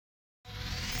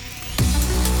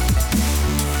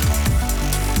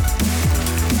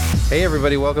Hey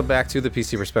everybody, welcome back to the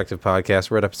PC Perspective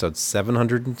Podcast. We're at episode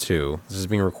 702. This is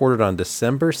being recorded on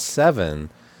December 7,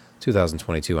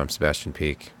 2022. I'm Sebastian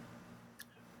Peak.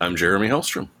 I'm Jeremy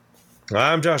Hellstrom.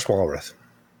 I'm Josh Walrath.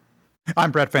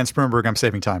 I'm Brett Van Sprumberg. I'm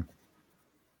saving time.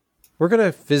 We're going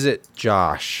to visit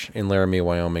Josh in Laramie,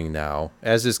 Wyoming now,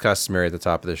 as is customary at the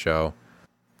top of the show.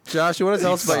 Josh, you want to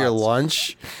tell us about your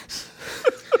lunch?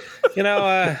 You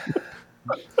know,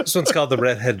 this one's called the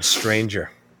Redheaded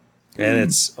Stranger, and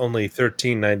it's only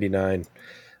 $13.99.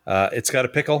 It's got a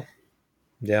pickle.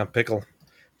 Yeah, pickle.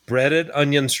 Breaded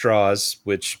onion straws,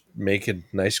 which make a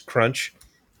nice crunch.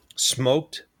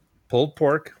 Smoked pulled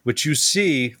pork, which you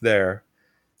see there.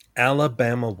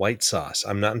 Alabama white sauce.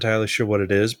 I'm not entirely sure what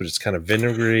it is, but it's kind of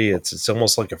vinegary. It's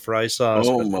almost like a fry sauce.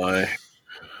 Oh my! It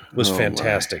was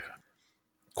fantastic.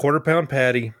 Quarter-pound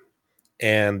patty,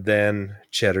 and then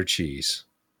cheddar cheese.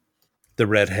 The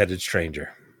Redheaded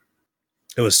Stranger.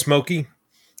 It was smoky.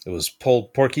 It was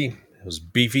pulled porky. It was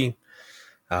beefy.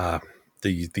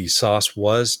 The sauce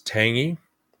was tangy.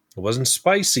 It wasn't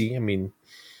spicy. I mean,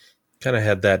 kind of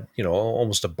had that,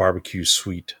 almost a barbecue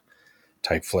sweet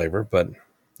type flavor, but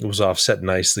it was offset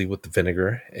nicely with the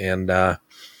vinegar. And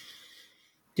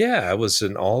it was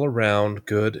an all-around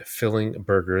good filling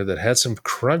burger that had some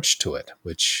crunch to it,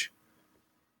 which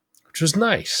was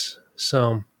nice.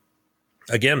 So,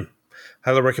 again,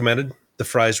 highly recommended. The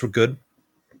fries were good.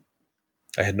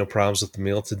 I had no problems with the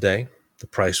meal today. The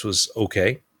price was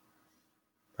okay.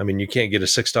 I mean, you can't get a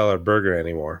 $6 burger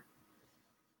anymore.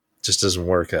 It just doesn't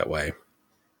work that way.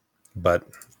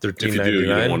 But $13.99. If you do, you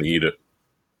don't want to eat it.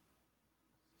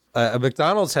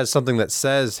 McDonald's has something that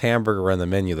says hamburger on the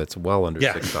menu that's well under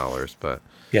 $6, but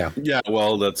yeah,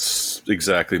 well, that's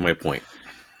exactly my point.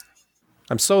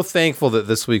 I'm so thankful that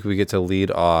this week we get to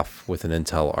lead off with an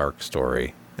Intel Arc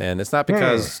story. And it's not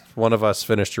because one of us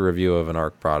finished a review of an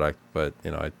Arc product, but,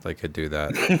 I could do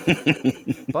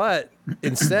that. But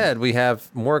instead, we have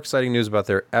more exciting news about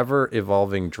their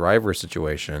ever-evolving driver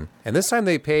situation. And this time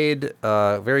they paid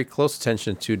very close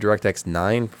attention to DirectX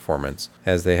 9 performance,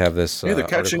 as they have this they're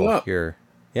catching up here.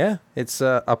 Yeah, it's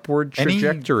upward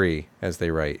trajectory, as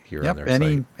they write here on their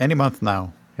site. Any month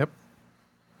now. Yep.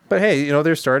 But hey,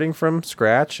 they're starting from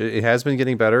scratch. It has been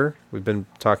getting better. We've been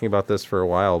talking about this for a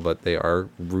while, but they are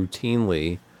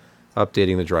routinely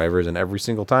updating the drivers, and every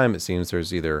single time it seems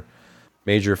there's either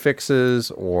major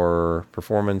fixes or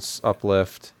performance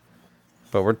uplift.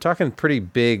 But we're talking pretty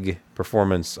big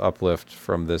performance uplift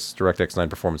from this DirectX 9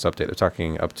 performance update. They're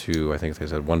talking up to, I think they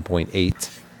said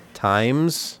 1.8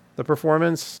 times the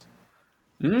performance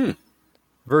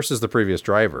versus the previous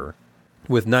driver,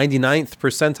 with 99th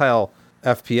percentile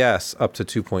FPS up to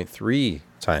 2.3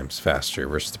 times faster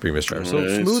versus the previous driver.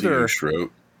 So smoother.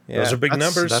 Yeah, those are big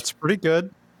numbers. That's pretty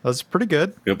good.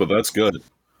 Yeah, but that's good.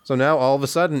 So now all of a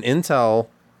sudden, Intel,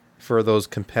 for those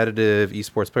competitive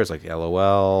esports players like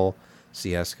LOL,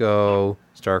 CSGO,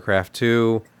 StarCraft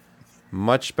 2,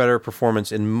 much better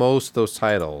performance in most of those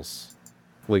titles.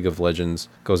 League of Legends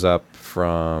goes up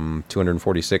from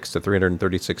 246 to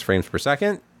 336 frames per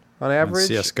second on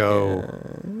average. And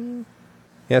CSGO.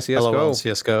 Yeah, CSGO. LOL,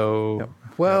 CSGO. Yep.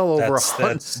 Well, over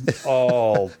 100. That's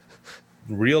all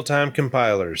real-time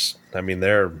compilers. I mean,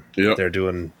 they're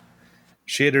doing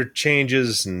shader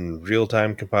changes and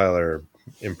real-time compiler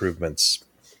improvements.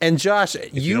 And Josh,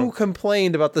 you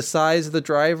complained about the size of the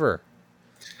driver.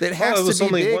 That has to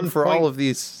be big for all of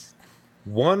these.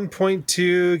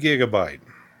 1.2 gigabyte.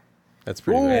 That's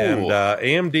pretty big. And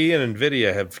AMD and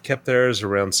NVIDIA have kept theirs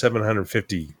around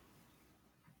 750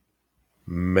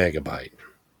 megabyte.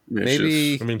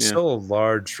 Maybe still a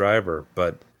large driver,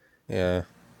 but yeah,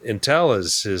 Intel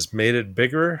has made it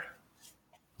bigger,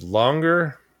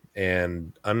 longer,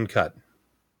 and uncut.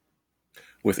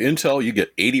 With Intel, you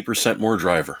get 80% more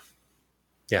driver.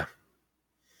 Yeah,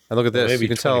 and look at this. Maybe you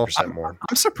can tell. More.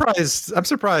 I'm surprised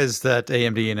that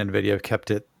AMD and NVIDIA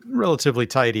kept it relatively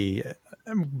tidy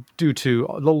due to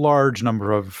the large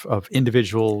number of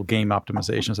individual game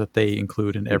optimizations that they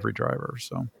include in every driver.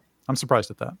 So I'm surprised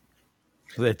at that.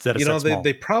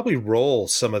 They probably roll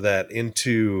some of that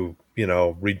into,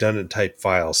 redundant type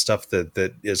files, stuff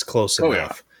that is close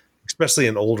enough, especially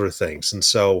in older things. And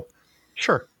so,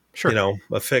 sure,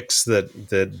 a fix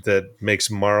that makes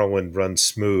Morrowind run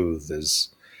smooth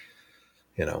is,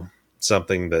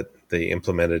 something that they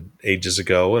implemented ages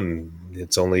ago, and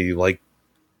it's only like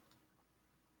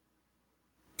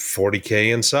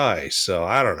 40K in size. So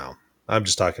I don't know. I'm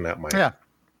just talking out my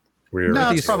rear.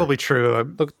 No, it's probably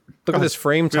true. Look at this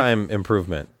frame time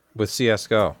improvement with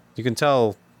CSGO. You can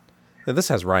tell that this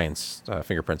has Ryan's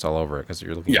fingerprints all over it because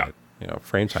you're looking at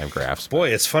frame time graphs. Boy,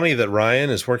 it's funny that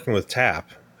Ryan is working with TAP,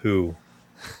 who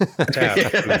Tap,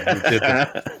 who did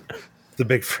the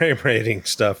big frame rating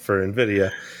stuff for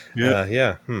NVIDIA.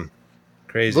 Yeah.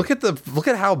 Crazy. Look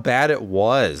at how bad it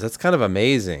was. That's kind of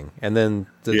amazing. And then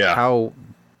how,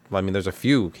 I mean, there's a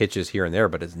few hitches here and there,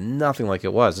 but it's nothing like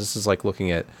it was. This is like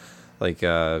looking at like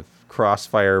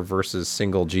Crossfire versus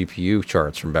single GPU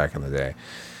charts from back in the day.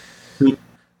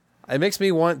 It makes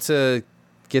me want to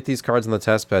get these cards on the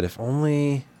test bed. If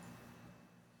only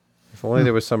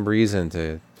there was some reason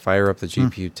to fire up the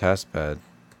GPU test bed,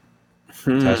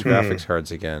 test graphics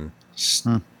cards again.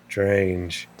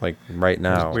 Strange. Like right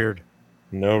now. Weird.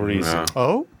 No reason.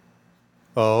 Oh?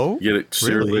 Get it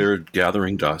Really? there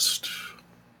gathering dust.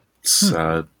 It's,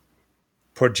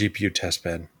 Poor GPU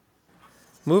testbed.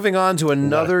 Moving on to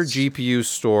another Nuts. GPU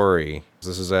story.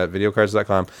 This is at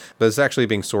videocards.com, but it's actually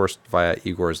being sourced via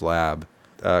Igor's lab.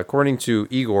 According to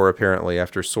Igor, apparently,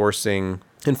 after sourcing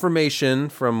information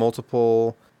from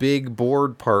multiple big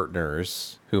board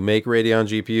partners who make Radeon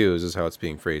GPUs, is how it's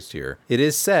being phrased here. It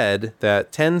is said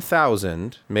that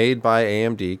 10,000 made by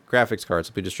AMD graphics cards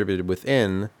will be distributed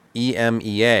within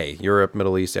EMEA, Europe,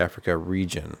 Middle East, Africa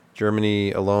region.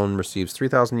 Germany alone receives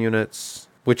 3,000 units,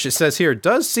 which it says here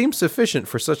does seem sufficient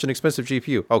for such an expensive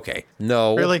GPU. Okay,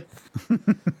 no. Really?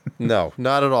 No,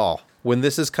 not at all. When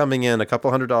this is coming in a couple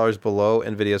 $100 below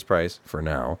NVIDIA's price for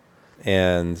now,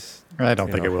 and I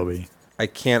don't think it will be. I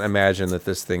can't imagine that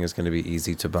this thing is going to be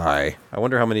easy to buy. I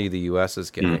wonder how many the US is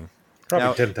getting. Probably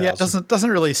Now- 10,000. Yeah, it doesn't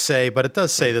really say, but it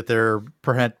does say that they're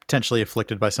potentially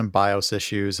afflicted by some BIOS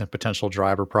issues and potential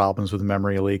driver problems with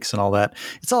memory leaks and all that.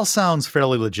 It all sounds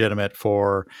fairly legitimate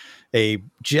for a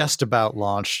just about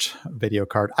launched video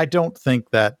card. I don't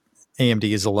think that AMD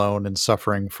is alone in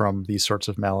suffering from these sorts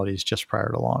of maladies just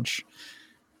prior to launch.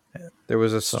 There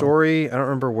was a story, I don't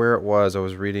remember where it was, I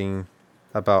was reading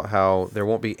about how there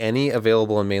won't be any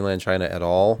available in mainland China at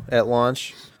all at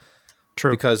launch.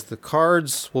 True. Because the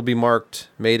cards will be marked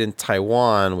made in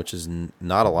Taiwan, which is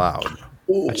not allowed.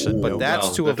 But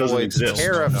that's to avoid the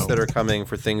tariffs that are coming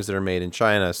for things that are made in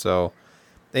China. So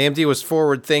AMD was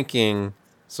forward thinking.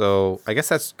 So I guess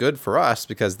that's good for us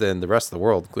because then the rest of the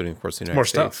world, including, of course, the United More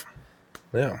States, stuff.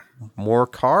 Yeah. more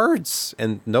cards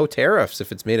and no tariffs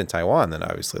if it's made in Taiwan. Then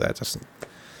obviously that doesn't.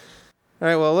 All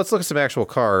right, well, let's look at some actual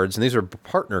cards. And these are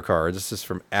partner cards. This is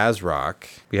from ASRock.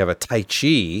 We have a Tai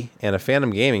Chi and a Phantom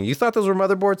Gaming. You thought those were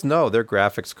motherboards? No, they're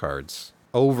graphics cards.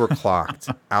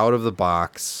 Overclocked, out of the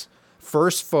box.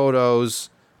 First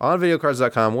photos on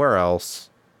videocards.com. Where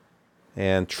else?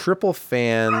 And triple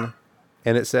fan.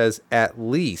 And it says at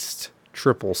least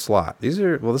triple slot. These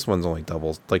are, well, this one's only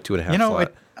double, like 2.5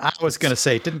 slot. I was going to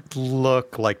say it didn't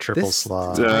look like triple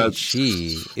slot. Tai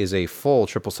Chi is a full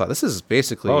triple slot. This is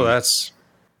basically... Oh, that's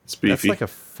beefy. That's like a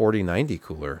 4090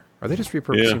 cooler. Are they just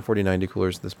repurposing 4090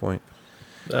 coolers at this point?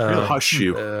 Hush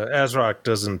you. ASRock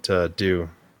doesn't do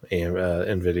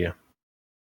NVIDIA.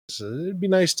 So it'd be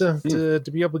nice to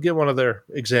be able to get one of their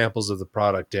examples of the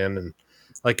product in and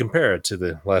like compare it to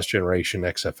the last generation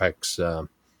XFX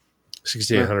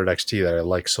 6800 XT that I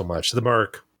like so much. The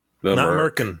Merc. Not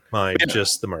Merkin, mine,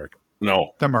 just the Merc.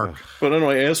 No. The Merc. But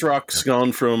anyway, ASRock's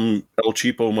gone from El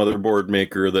Cheapo motherboard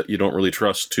maker that you don't really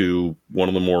trust to one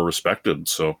of the more respected.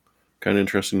 So kind of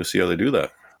interesting to see how they do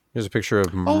that. Here's a picture of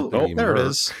Oh, the there it Merc.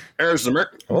 is. There's the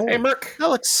Merc. Oh. Hey, Merc. That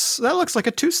looks like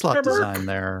a 2-slot Merc. design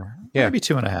there. Yeah. Maybe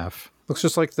 2.5. Looks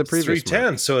just like the It's previous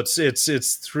 310, Merc. so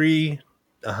it's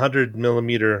 300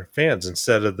 millimeter fans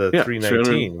instead of the Yeah,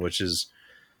 319, which is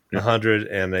 100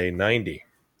 and a 90.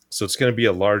 So it's going to be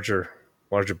a larger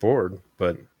board,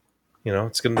 but you know,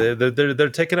 it's going to they're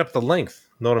taking up the length.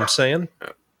 Know what I'm saying?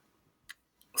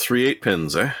 3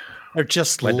 8-pins, eh? They're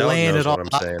just My dog laying knows it all what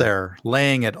I'm out saying. there.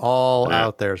 Laying it all Yeah.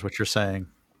 out there is what you're saying.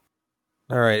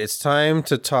 All right, it's time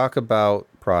to talk about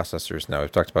processors now.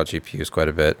 We've talked about GPUs quite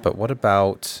a bit, but what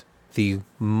about the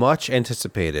much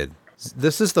anticipated?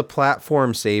 This is the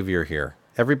platform savior here.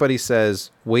 Everybody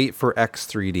says, wait for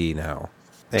X3D now.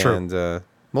 True. And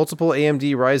multiple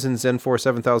AMD Ryzen Zen 4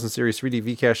 7000 series 3D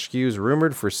Vcache SKUs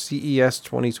rumored for CES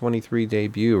 2023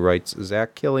 debut, writes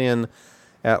Zach Killian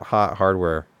at Hot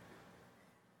Hardware.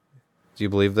 Do you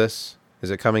believe this?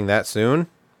 Is it coming that soon?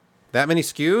 That many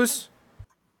SKUs?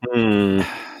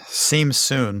 Seems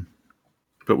soon.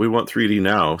 But we want 3D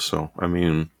now, so I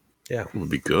mean, Yeah. it would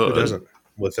be Who good. doesn't?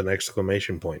 With an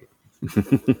exclamation point.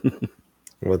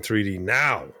 With 3D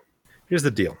now. Here's the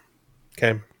deal.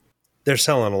 Okay. They're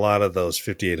selling a lot of those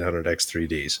 5800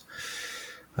 X3Ds.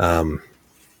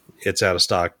 It's out of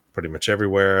stock pretty much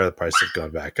everywhere. The prices have gone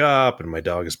back up, and my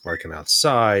dog is barking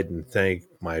outside. And thank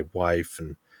my wife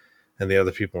and the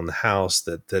other people in the house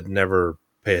that never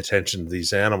pay attention to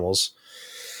these animals.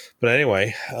 But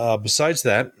anyway, besides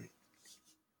that,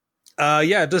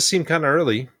 Yeah, it does seem kind of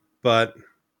early, but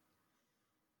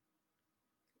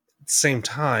at the same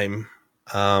time,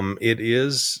 it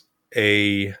is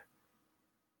a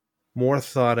more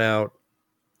thought out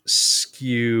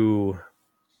SKU,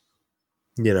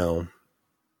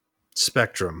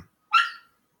 spectrum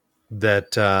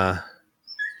that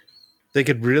they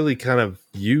could really kind of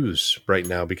use right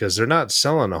now, because they're not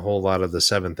selling a whole lot of the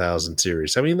 7000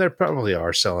 series. I mean, they probably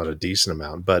are selling a decent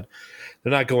amount, but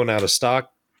they're not going out of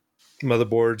stock.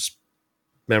 Motherboards,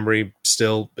 memory,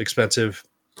 still expensive.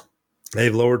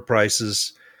 They've lowered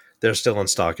prices. They're still in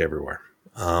stock everywhere.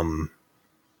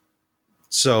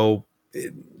 So,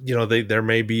 there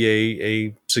may be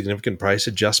a significant price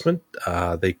adjustment.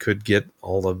 They could get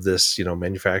all of this,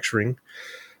 manufacturing.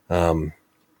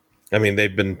 I mean,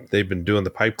 they've been doing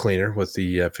the pipe cleaner with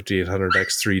the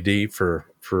 5800X3D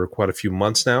for quite a few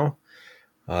months now.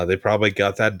 They probably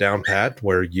got that down pat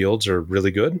where yields are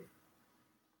really good.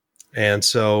 And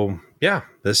so, yeah,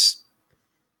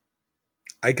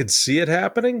 I could see it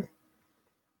happening.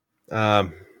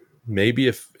 Maybe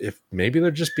if maybe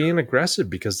they're just being aggressive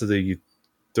because of the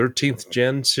 13th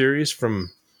gen series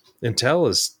from Intel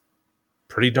is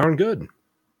pretty darn good,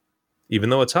 even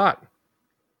though it's hot.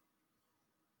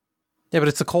 Yeah, but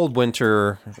it's the cold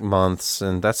winter months,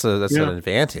 and that's an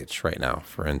advantage right now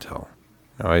for Intel.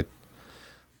 I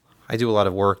do a lot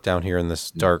of work down here in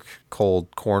this dark,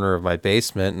 cold corner of my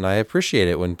basement, and I appreciate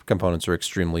it when components are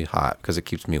extremely hot because it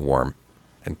keeps me warm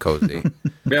and cozy.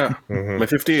 Yeah, my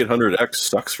 5800X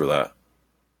sucks for that.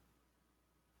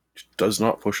 It does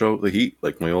not push out the heat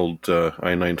like my old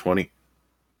i920.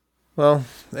 Well,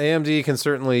 AMD can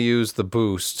certainly use the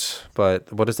boost,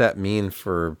 but what does that mean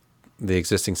for the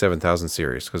existing 7000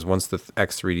 series? Because once the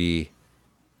X3D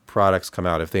products come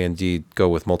out, if they indeed go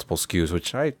with multiple SKUs,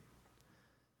 which I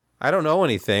don't know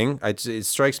anything, it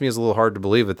strikes me as a little hard to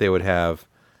believe that they would have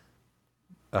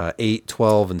 8,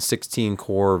 12, and 16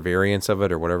 core variants of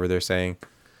it, or whatever they're saying.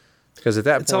 Because at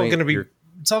that point, it's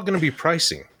all going to be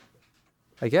pricing,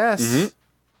 I guess.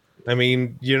 Mm-hmm. I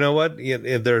mean, you know what?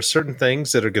 There are certain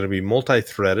things that are going to be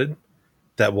multi-threaded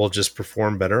that will just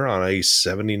perform better on a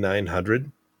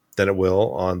 7900 than it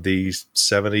will on the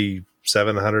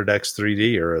 7700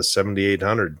 X3D or a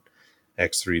 7800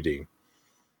 X3D.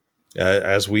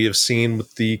 As we have seen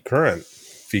with the current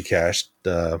Vcache,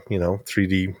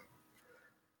 3D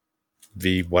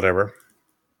V whatever,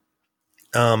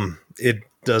 it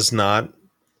does not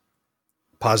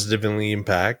positively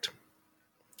impact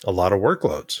a lot of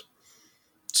workloads.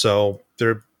 So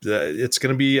it's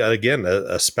going to be, again,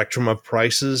 a spectrum of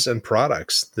prices and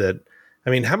products that, I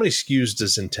mean, how many SKUs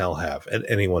does Intel have at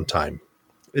any one time?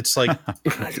 It's like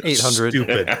 800.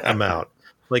 Stupid amount,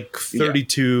 like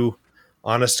 32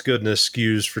 honest to goodness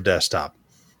SKUs for desktop.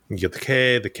 You get the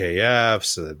K, the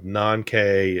KFs, the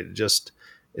non-K.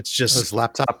 It's just those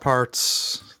laptop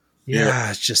parts. Yeah,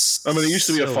 it's just. I mean, it used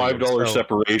to be a $5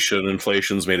 separation.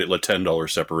 Inflation's made it a $10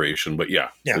 separation, but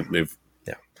yeah.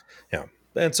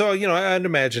 And so, I'd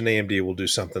imagine AMD will do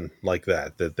something like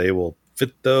that they will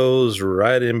fit those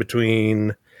right in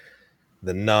between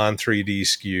the non-3D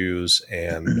SKUs.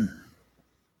 And,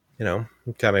 I'm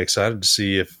kind of excited to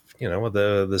see if,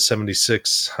 the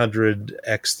 7600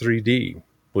 X3D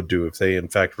would do if they, in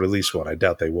fact, release one. I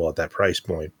doubt they will at that price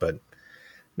point, but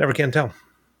never can tell.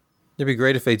 It'd be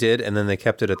great if they did, and then they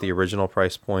kept it at the original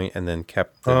price point and then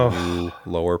kept the new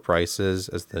lower prices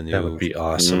as the new. That would be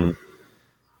awesome.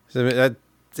 So, it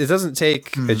doesn't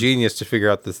take a genius to figure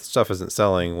out this stuff isn't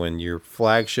selling when your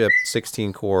flagship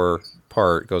 16-core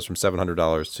part goes from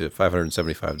 $700 to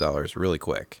 $575 really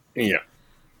quick. Yeah.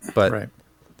 But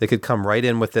they could come right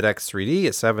in with that X3D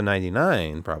at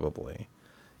 $799 probably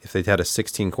if they'd had a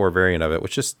 16-core variant of it,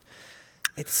 which just,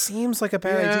 it seems like a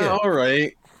bad idea. All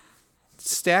right.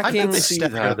 Stacking. I bet they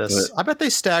stagger this. I bet they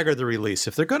stagger the release.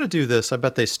 If they're going to do this, I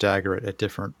bet they stagger it at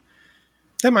different.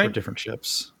 They might. Different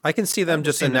chips. I can see them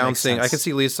just announcing. I can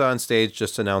see Lisa on stage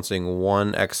just announcing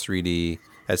one X3D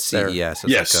at CES.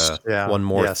 Yes. Like one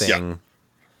more thing.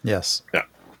 Yes. Yeah.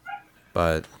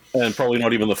 But and probably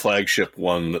not even the flagship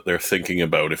one that they're thinking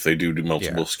about if they do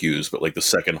multiple SKUs, but like the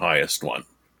second highest one.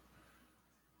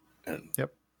 And yeah,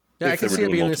 I can see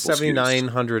it being the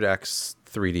 7900X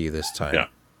 3D this time. Yeah.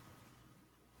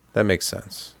 That makes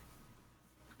sense.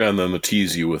 And then they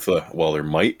tease you with there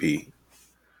might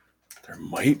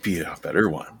be a better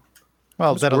one.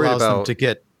 Well, that allows them to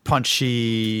get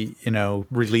punchy,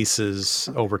 releases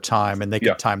over time, and they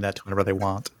can time that to whenever they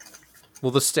want.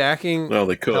 Will the stacking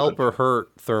they could help or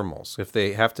hurt thermals if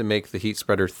they have to make the heat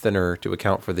spreader thinner to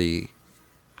account for the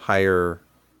higher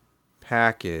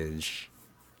package?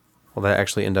 Will that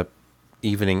actually end up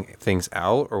evening things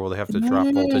out, or will they have to drop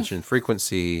voltage and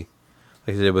frequency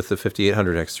like they did with the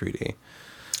 5800X 3D?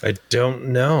 I don't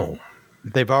know.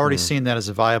 They've already seen that as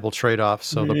a viable trade-off,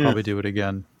 so they'll probably do it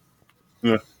again.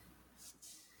 Yeah.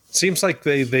 Seems like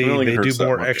they really do hurts that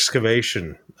more much.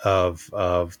 excavation of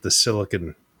the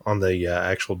silicon on the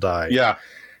actual die. Yeah.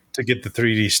 To get the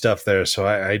 3D stuff there. So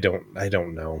I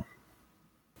don't know.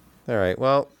 All right.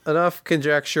 Well, enough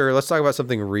conjecture. Let's talk about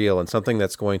something real and something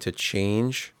that's going to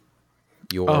change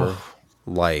your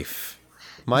life.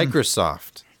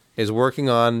 Microsoft is working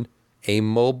on a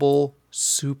mobile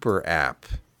super app.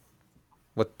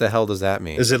 What the hell does that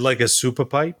mean? Is it like a super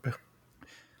pipe?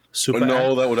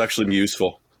 No, that would actually be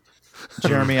useful.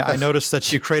 Jeremy, I noticed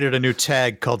that you created a new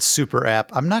tag called Super App.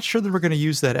 I'm not sure that we're going to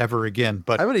use that ever again,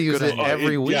 but I'm going to use it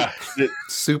every week. Yeah,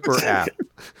 Super app.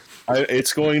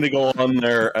 it's going to go on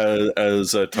there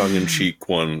as a tongue-in-cheek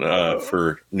one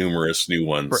for numerous new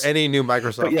ones. For any new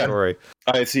Microsoft story.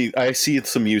 I see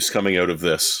some use coming out of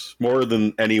this more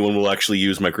than anyone will actually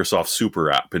use Microsoft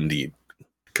Super App. Indeed,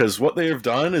 because what they have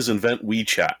done is invent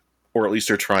WeChat, or at least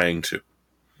they're trying to.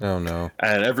 Oh no!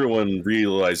 And everyone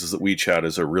realizes that WeChat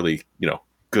is a really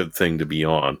good thing to be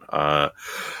on.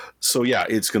 So yeah,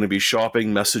 it's going to be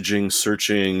shopping, messaging,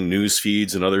 searching, news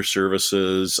feeds, and other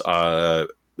services.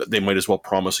 They might as well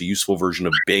promise a useful version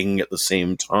of Bing at the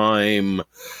same time.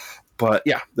 But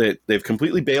yeah, they've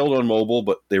completely bailed on mobile,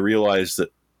 but they realize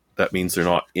that means they're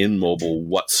not in mobile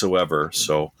whatsoever.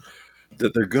 So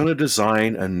that they're going to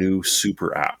design a new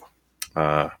super app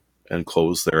and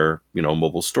close their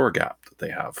mobile store gap that they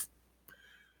have.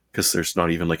 Because there's not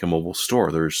even like a mobile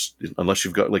store. Unless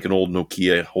you've got like an old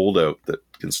Nokia holdout that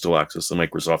can still access the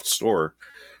Microsoft Store.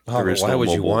 Why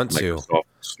would you want to? Microsoft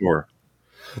Store.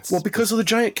 Well, because of the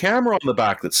giant camera on the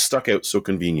back that's stuck out so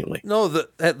conveniently. No,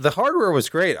 the hardware was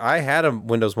great. I had a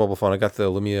Windows mobile phone. I got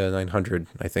the Lumia 900.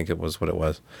 I think it was what it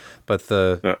was. But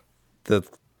the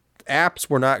apps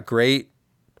were not great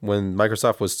when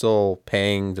Microsoft was still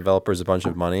paying developers a bunch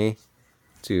of money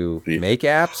to make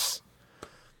apps.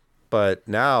 But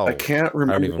now I can't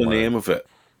remember the name of it.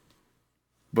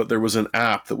 But there was an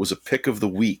app that was a pick of the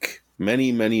week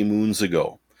many, many moons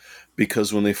ago.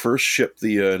 Because when they first shipped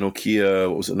the Nokia,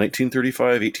 what was it, 1935,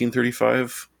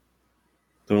 1835?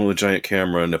 The one with the giant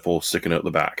camera nipple sticking out the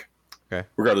back. Okay.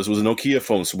 Regardless, it was a Nokia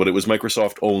phone, but it was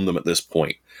Microsoft owned them at this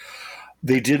point.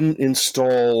 They didn't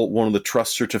install one of the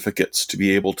trust certificates to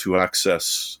be able to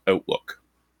access Outlook.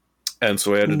 And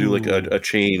so I had to do like a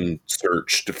chain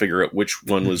search to figure out which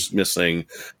one was missing,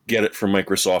 get it from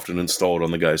Microsoft and install it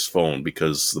on the guy's phone,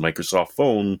 because the Microsoft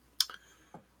phone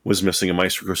was missing a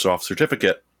Microsoft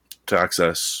certificate to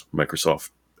access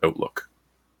Microsoft Outlook.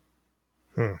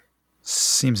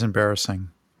 Seems embarrassing.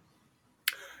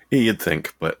 Yeah, you'd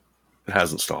think, but it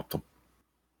hasn't stopped them.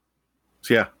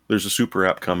 So yeah, there's a super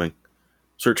app coming.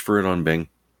 Search for it on Bing.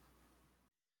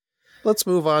 Let's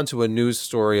move on to a news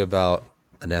story about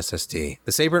an SSD.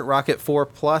 The Sabrent Rocket 4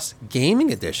 Plus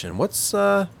Gaming Edition. What's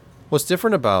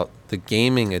different about the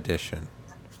Gaming Edition?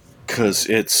 Because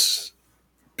it's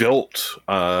built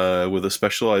with a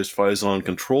specialized Phison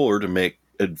controller to make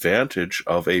advantage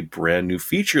of a brand new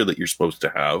feature that you're supposed to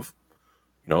have.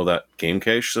 You know, that game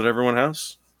cache that everyone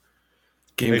has?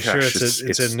 Game Make cache. sure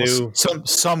it's a new...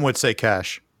 Some would say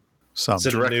cache. Some. Is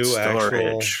it a new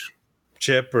actual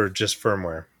chip or just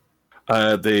firmware?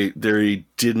 They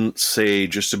didn't say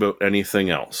just about anything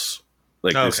else.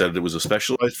 Like they said, it was a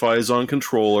specialized Phison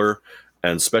controller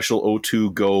and special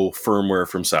O2 Go firmware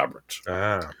from Sabrent.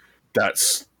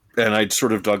 And I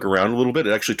sort of dug around a little bit.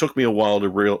 It actually took me a while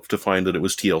to find that it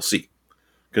was TLC,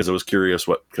 because I was curious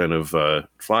what kind of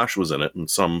flash was in it, and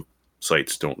some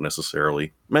sites don't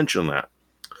necessarily mention that.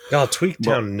 No,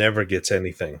 Tweaktown never gets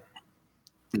anything.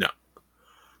 No.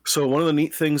 So one of the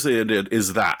neat things they did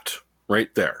is that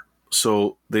right there.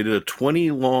 So they did a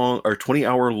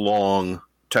 20-hour long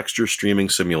texture streaming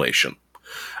simulation.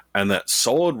 And that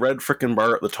solid red frickin'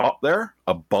 bar at the top there,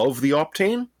 above the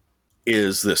Optane,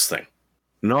 is this thing.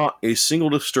 Not a single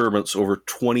disturbance over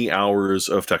 20 hours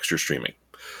of texture streaming.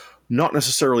 Not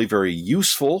necessarily very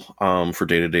useful for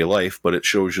day-to-day life, but it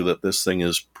shows you that this thing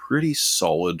is pretty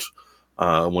solid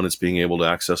when it's being able to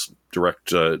access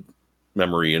direct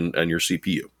memory and your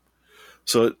CPU.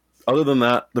 So other than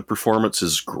that, the performance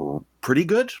is pretty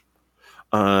good.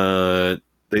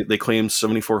 They claim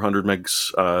 7,400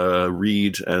 megs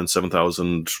read and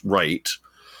 7,000 write.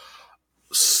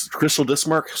 Crystal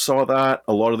Diskmark saw that.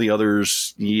 A lot of the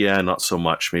others, not so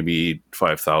much. Maybe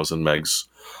 5,000 megs,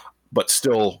 but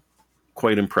still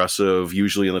quite impressive.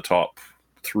 Usually in the top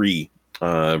 3,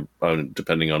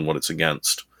 depending on what it's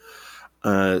against.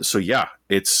 So yeah,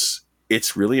 it's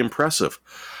really impressive.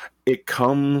 It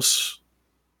comes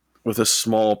with a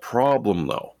small problem,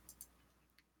 though.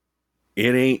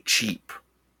 It ain't cheap.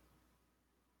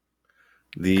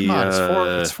 Come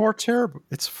on, it's 4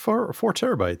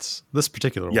 terabytes. This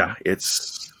particular one. Yeah,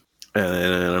 it's, and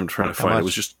I'm trying to find it. It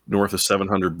was just north of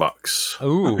 $700.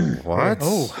 Ooh, what?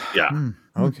 Oh, Yeah.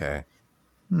 Okay.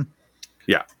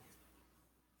 Yeah.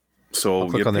 So I'll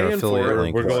click you're on their paying affiliate for it.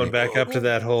 link. We're going back up to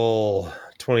that whole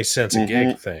 20 cents a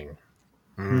gig thing.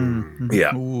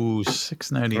 Yeah. Ooh,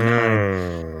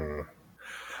 $6.99.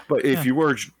 But if you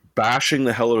were bashing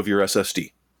the hell out of your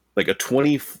SSD, like a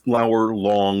 20-hour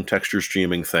long texture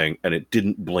streaming thing, and it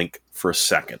didn't blink for a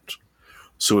second.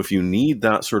 So if you need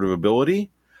that sort of ability,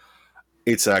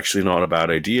 it's actually not a bad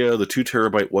idea. The 2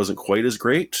 terabyte wasn't quite as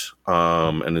great,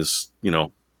 and is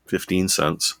 15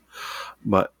 cents.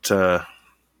 But for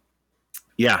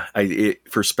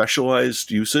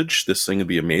specialized usage, this thing would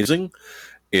be amazing.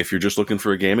 If you're just looking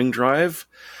for a gaming drive,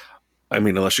 I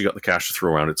mean, unless you got the cash to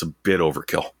throw around, it's a bit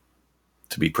overkill,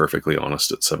 to be perfectly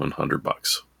honest, at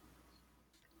 $700.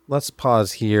 Let's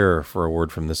pause here for a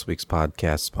word from this week's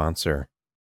podcast sponsor.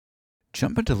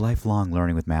 Jump into lifelong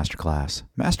learning with Masterclass.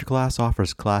 Masterclass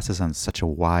offers classes on such a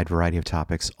wide variety of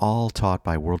topics, all taught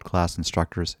by world-class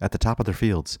instructors at the top of their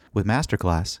fields. With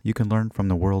Masterclass, you can learn from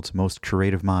the world's most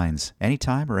creative minds,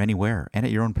 anytime or anywhere, and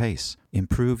at your own pace.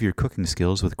 Improve your cooking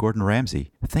skills with Gordon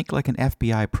Ramsay. Think like an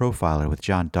FBI profiler with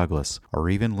John Douglas, or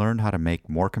even learn how to make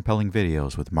more compelling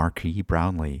videos with Marquis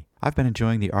Brownlee. I've been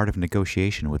enjoying the art of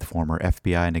negotiation with former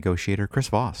FBI negotiator Chris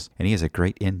Voss, and he has a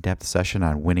great in-depth session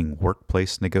on winning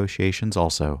workplace negotiations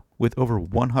also. With over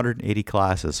 180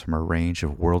 classes from a range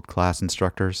of world-class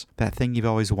instructors, that thing you've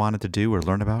always wanted to do or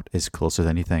learn about is closer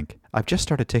than you think. I've just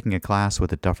started taking a class with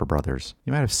the Duffer Brothers.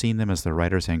 You might have seen them as the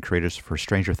writers and creators for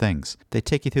Stranger Things. They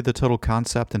take you through the total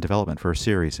concept and development for a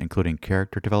series, including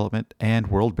character development and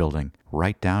world building,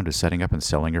 right down to setting up and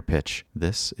selling your pitch.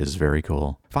 This is very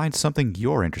cool. Find something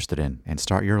you're interested in and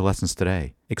start your lessons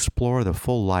today. Explore the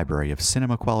full library of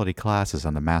cinema-quality classes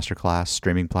on the Masterclass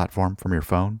streaming platform from your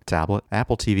phone, tablet,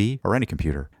 Apple TV, or any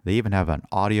computer. They even have an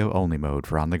audio-only mode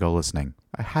for on-the-go listening.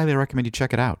 I highly recommend you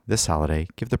check it out. This holiday,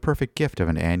 give the perfect gift of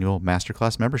an annual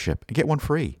Masterclass membership and get one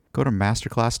free. Go to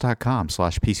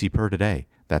masterclass.com/PCPer today.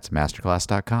 That's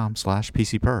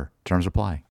masterclass.com/PCPer. Terms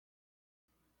apply.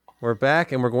 We're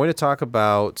back, and we're going to talk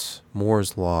about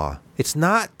Moore's Law. It's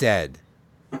not dead.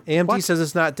 AMD says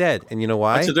it's not dead, and you know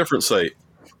why? It's a different site.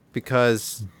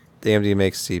 Because AMD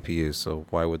makes CPUs, so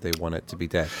why would they want it to be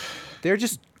dead? They're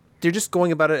just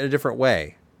going about it in a different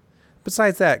way.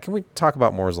 Besides that, can we talk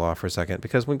about Moore's Law for a second?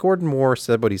 Because when Gordon Moore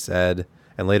said what he said,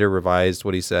 and later revised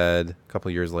what he said a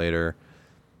couple years later,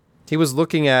 he was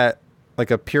looking at like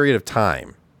a period of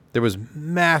time. There was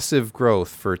massive growth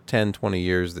for 10, 20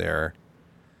 years there.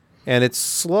 And it's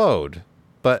slowed,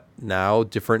 but now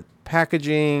different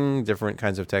packaging, different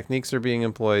kinds of techniques are being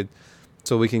employed,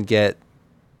 so we can get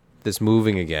this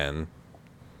moving again.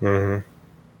 Mm-hmm.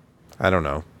 I don't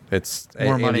know. It's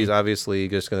More money. AMD's obviously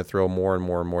just going to throw more and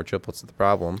more and more chiplets at the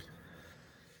problem.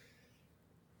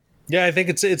 Yeah, I think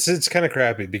it's kind of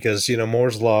crappy because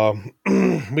Moore's Law.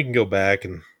 We can go back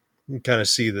and kind of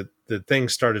see that the thing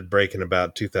started breaking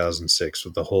about 2006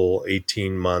 with the whole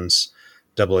 18 months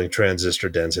doubling transistor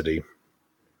density,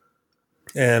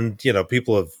 and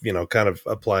people have kind of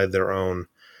applied their own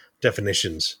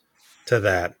definitions to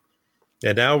that.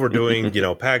 And now we're doing,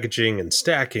 packaging and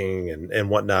stacking and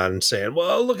whatnot and saying,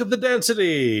 well, look at the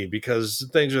density because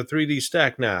things are 3D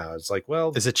stacked now. It's like,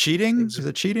 well, Is it cheating? Is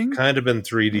it cheating? kind of been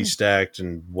 3D stacked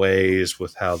in ways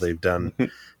with how they've done,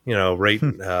 route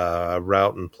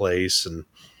and place and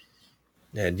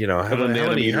how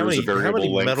many nanometers of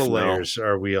variable length metal now. layers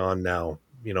are we on now?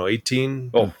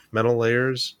 18 metal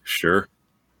layers Sure.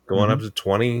 going up to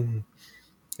 20.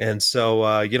 And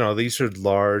so, these are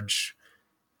large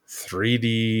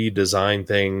 3D design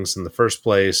things in the first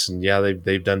place, and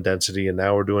they've done density, and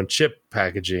now we're doing chip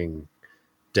packaging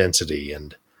density,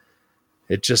 and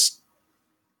it just,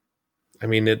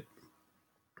 the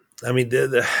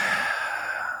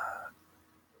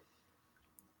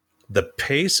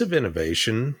pace of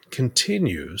innovation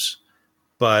continues,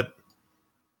 but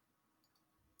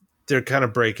they're kind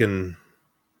of breaking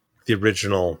the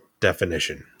original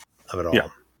definition of it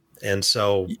all, and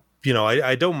so.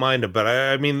 I don't mind it, but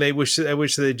I wish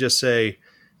they'd just say,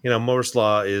 Moore's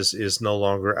Law is no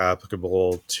longer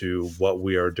applicable to what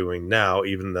we are doing now,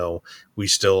 even though we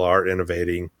still are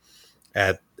innovating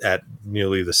at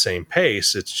nearly the same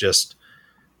pace. It's just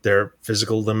there are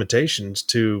physical limitations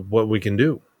to what we can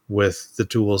do with the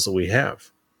tools that we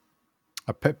have.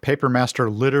 A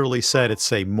Papermaster literally said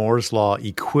it's a Moore's Law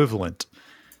equivalent.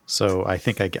 So I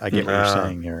think I get what you're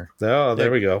saying here. Oh, there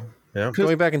we go. Yeah.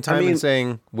 Going back in time and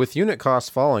saying, with unit costs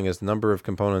falling as the number of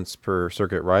components per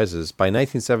circuit rises, by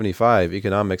 1975,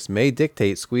 economics may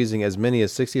dictate squeezing as many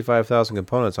as 65,000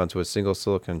 components onto a single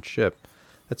silicon chip.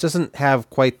 That doesn't have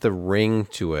quite the ring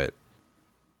to it.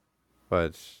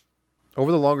 But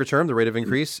over the longer term, the rate of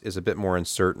increase is a bit more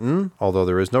uncertain, although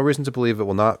there is no reason to believe it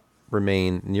will not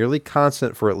remain nearly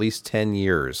constant for at least 10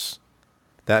 years.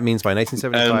 That means by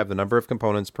 1975, the number of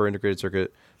components per integrated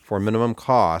circuit for minimum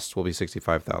cost will be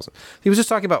 65,000. He was just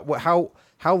talking about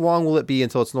how long will it be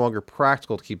until it's no longer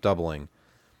practical to keep doubling?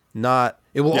 Not,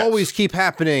 it will always keep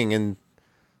happening. And,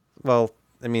 well,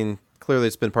 I mean, clearly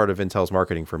it's been part of Intel's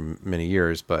marketing for many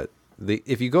years, but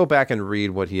if you go back and read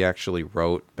what he actually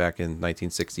wrote back in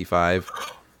 1965,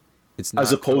 it's not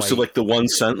as opposed to like the one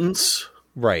sentence.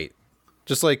 Right.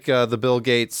 Just like the Bill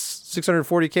Gates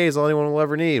 640K is all anyone will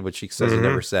ever need, which he says he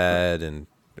never said, and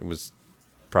it was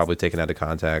probably taken out of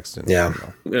context. And,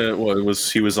 Well,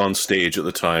 he was on stage at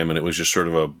the time, and it was just sort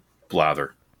of a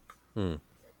blather.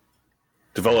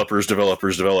 Developers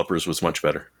was much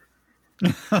better.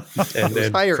 And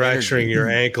then fracturing your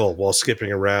ankle while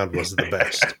skipping around was the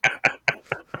best.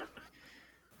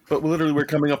 But literally, we're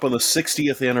coming up on the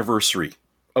 60th anniversary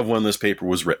of when this paper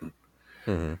was written.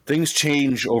 Things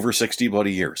change over 60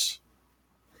 bloody years.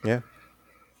 Yeah.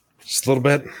 Just a little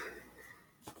bit.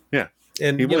 Yeah.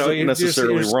 And he wasn't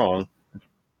necessarily wrong.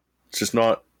 It's just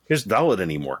not valid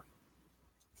anymore.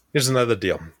 Here's another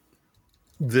deal.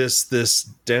 This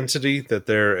density that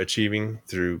they're achieving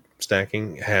through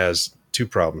stacking has two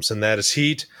problems, and that is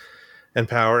heat and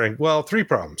power. And, well, three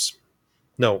problems.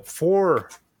 No, four.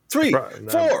 Three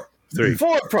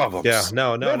problems. Yeah,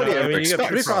 no. Nobody I mean, you got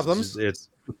three problems. It's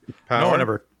power, No one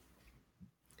ever.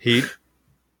 heat,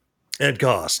 and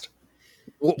cost.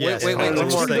 Wait, Yes,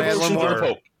 one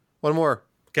more. One more.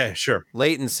 Okay, sure.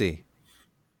 Latency.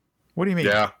 What do you mean?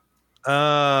 Yeah.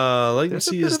 Latency There's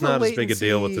a bit is of a not as big a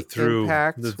deal with the through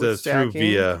impact the with through stacking.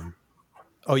 via.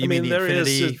 Oh, you mean the there is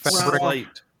Infinity a fabric?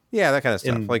 slight, Yeah, that kind of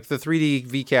stuff. Like the 3D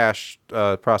Vcache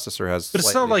processor has, but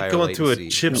it's slightly not like higher going to a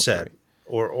latency. chipset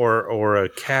or a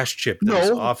cache chip that's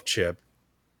off chip.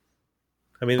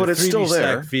 I mean, But the it's 3D still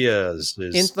there. stack vias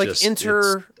is Like just,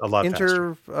 inter it's a lot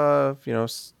faster.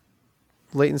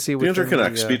 latency. The within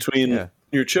interconnects between yeah.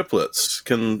 your chiplets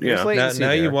can, There's latency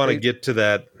Now you there. want to get to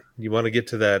that. You want to get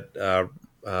to that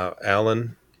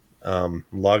Allen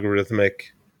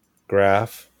logarithmic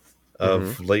graph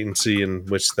of latency and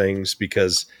which things,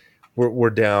 because we're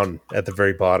down at the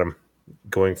very bottom,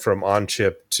 going from on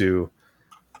chip to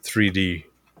 3D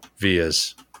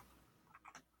vias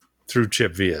through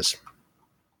chip vias.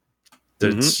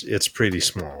 It's pretty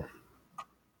small.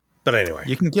 But anyway,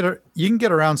 You can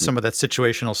get around some of that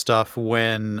situational stuff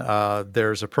when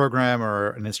there's a program or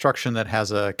an instruction that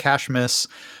has a cache miss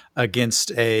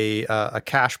against a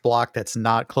cache block that's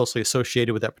not closely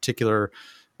associated with that particular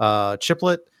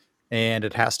chiplet, and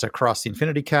it has to cross the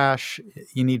infinity cache.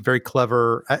 You need very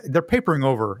clever. They're papering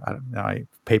over. I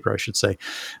should say.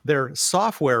 Their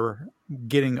software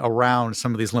getting around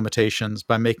some of these limitations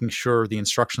by making sure the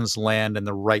instructions land in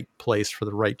the right place for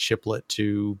the right chiplet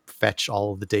to fetch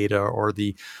all of the data or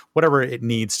the whatever it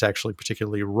needs to actually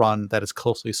particularly run that is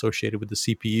closely associated with the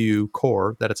CPU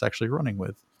core that it's actually running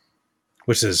with.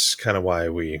 which is kind of why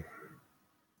we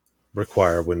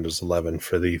require Windows 11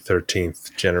 for the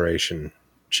 13th generation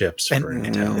chips for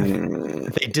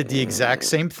Intel. They did the exact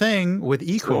same thing with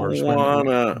eCores.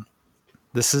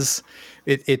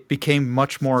 It became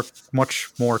much more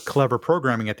clever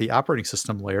programming at the operating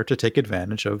system layer to take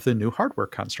advantage of the new hardware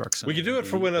constructs. We could do it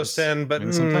for Windows 10, but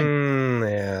it's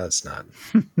not.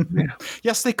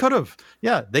 Yes, they could have.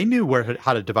 Yeah, they knew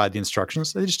how to divide the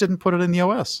instructions. They just didn't put it in the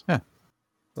OS. Yeah.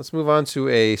 Let's move on to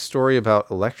a story about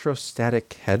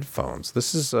electrostatic headphones.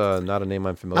 This is not a name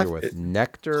I'm familiar with.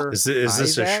 Nectar. Is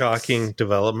this a shocking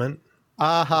development?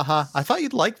 I thought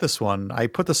you'd like this one. I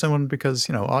put this in one because,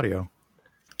 audio.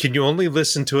 Can you only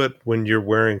listen to it when you're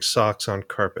wearing socks on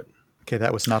carpet? Okay,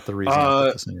 that was not the reason I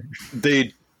put this in here.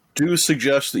 They do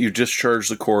suggest that you discharge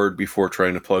the cord before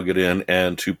trying to plug it in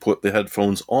and to put the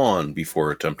headphones on before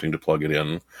attempting to plug it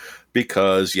in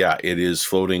because, it is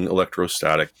floating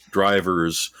electrostatic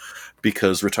drivers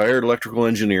because retired electrical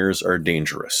engineers are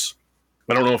dangerous.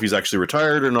 I don't know if he's actually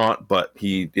retired or not, but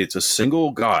it's a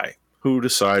single guy who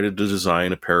decided to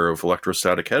design a pair of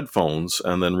electrostatic headphones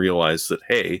and then realized that,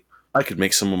 hey, I could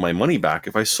make some of my money back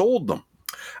if I sold them.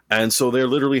 And so they're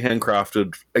literally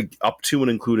handcrafted up to and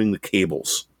including the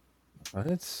cables.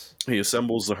 What? He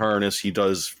assembles the harness. He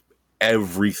does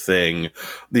everything.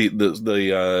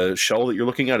 The shell that you're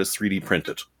looking at is 3D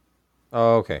printed.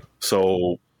 Oh, okay.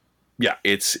 So Yeah,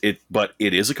 but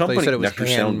it is a So company. you said it was Nectar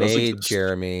Sound does handmade, exist.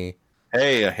 Jeremy.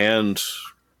 Hey, a hand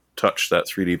touched that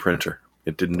 3D printer.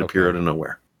 It didn't appear out of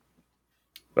nowhere.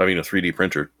 I mean, a 3D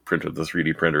printer printed the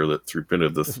 3D printer that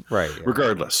printed the Right. Yeah.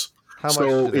 regardless. How much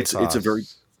So do they it's a very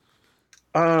cost?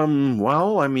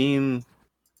 well, I mean,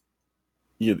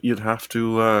 you'd have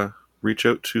to reach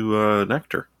out to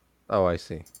Nectar. Oh, I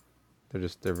see.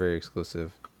 They're very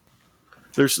exclusive.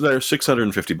 They're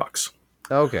 $650.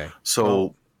 Okay.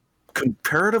 So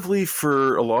comparatively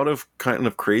for a lot of kind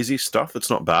of crazy stuff, it's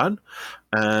not bad.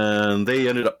 And they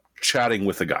ended up chatting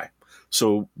with the guy.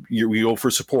 So you go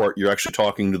for support. You're actually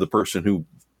talking to the person who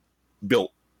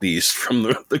built these from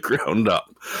the ground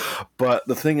up. But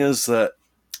the thing is that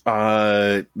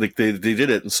like they did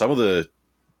it, and some of the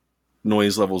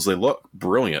noise levels, they look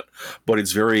brilliant, but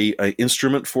it's very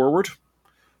instrument forward.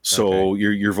 So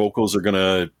your vocals are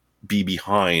gonna be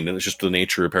behind, and it's just the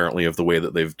nature apparently of the way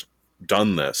that they've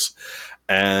done this.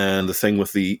 And the thing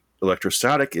with the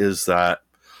electrostatic is that,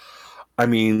 I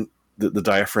mean, the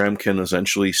diaphragm can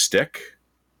essentially stick,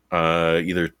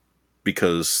 either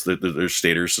because there's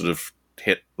stators that have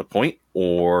hit the point,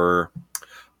 or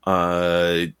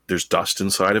there's dust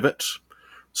inside of it.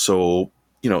 So,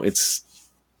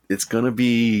 it's going to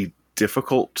be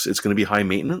difficult. It's going to be high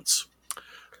maintenance.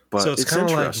 But so it's kind of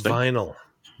like interesting. vinyl,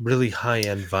 really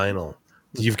high-end vinyl.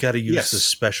 You've got to use the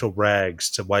special rags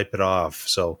to wipe it off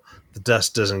so the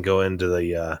dust doesn't go into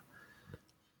the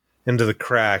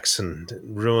cracks and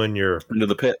ruin your Into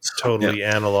the pits. totally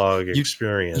analog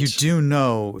experience. You do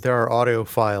know there are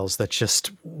audiophiles that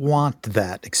just want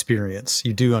that experience.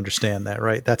 You do understand that,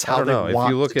 right? That's I how don't they know. If want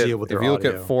you look to at deal with if their you look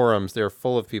audio. at forums, they're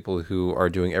full of people who are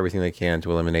doing everything they can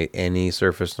to eliminate any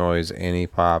surface noise, any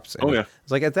pops. Oh, yeah.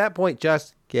 It's like at that point,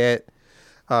 just get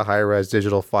a high-res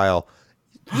digital file.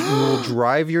 You will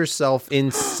drive yourself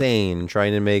insane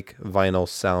trying to make vinyl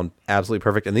sound absolutely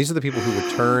perfect. And these are the people who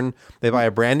return. They buy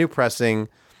a brand new pressing.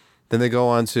 Then they go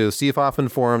on to Seafoffen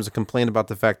forums and complain about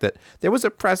the fact that there was a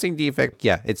pressing defect.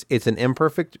 Yeah, it's an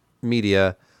imperfect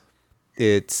media.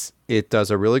 It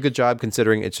does a really good job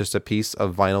considering it's just a piece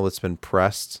of vinyl that's been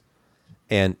pressed.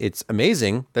 And it's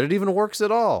amazing that it even works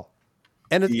at all.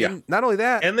 And, and not only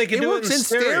that, and they can it do it works in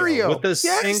stereo with a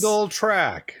Yes! single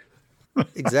track.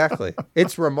 Exactly.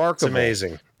 It's remarkable. It's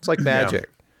amazing. It's like magic.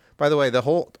 By the way, the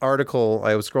whole article,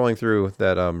 I was scrolling through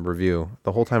that review,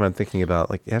 the whole time I'm thinking about,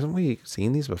 like, haven't we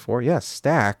seen these before? Yes,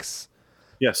 Stax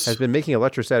Yes. has been making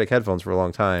electrostatic headphones for a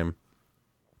long time.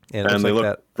 And, it looks they like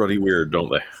look pretty weird, don't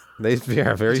they? They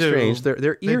are very They do. strange. They're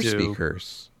ear They do.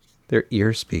 speakers. They're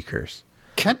ear speakers.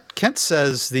 Kent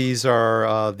says these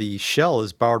are the shell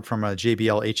is borrowed from a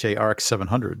JBL HA RX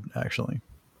 700, actually.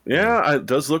 Yeah, it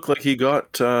does look like he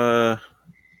got And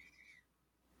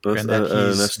that an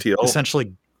he's STL.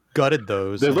 essentially gutted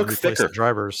those. They and look replaced thicker. The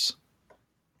drivers.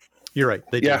 You're right.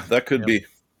 They Yeah, do. that could be.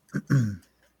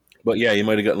 But yeah, you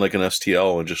might have gotten like an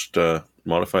STL and just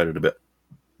modified it a bit.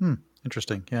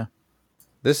 Interesting. Yeah.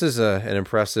 This is an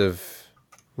impressive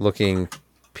looking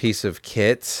piece of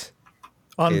kit.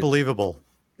 Unbelievable.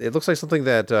 It looks like something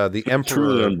that the Emperor...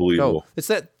 Truly unbelievable. No, it's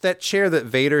that chair that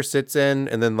Vader sits in,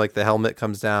 and then like the helmet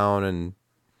comes down, and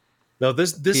No,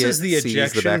 this is the sees the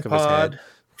ejection back of his pod head.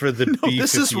 for the B-58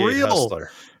 this is real.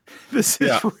 Hustler. This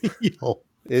is real.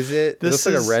 is it? It This looks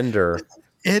like a is- render.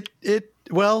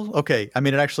 Well, okay. I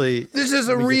mean, it actually. This is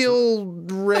a real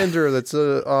render that's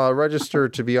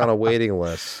registered to be on a waiting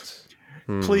list.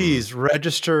 Please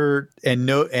register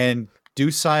and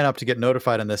do sign up to get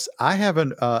notified on this. I have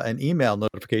an email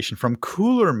notification from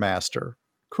Cooler Master.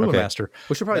 Master.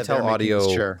 We should probably that they're tell making this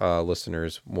chair. audio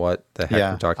listeners what the heck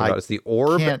Yeah, we're talking I about. It's the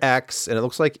Orb can't- X, and it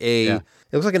looks like it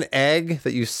looks like an egg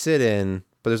that you sit in,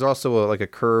 but there's also like a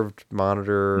curved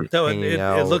monitor. No, hanging it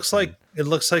out. looks like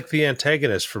the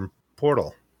antagonist from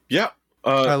Portal. Yeah,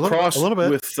 A little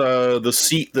bit. with the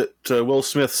seat that Will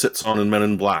Smith sits on in Men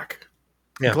in Black.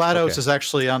 Yeah, GLaDOS okay. is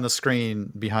actually on the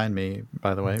screen behind me,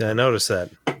 by the way. I noticed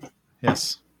that.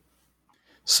 Yes.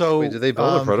 So Wait, did they build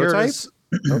a here it prototype? is.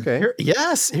 Okay.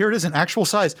 Here it is in actual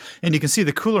size. And you can see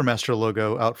the Cooler Master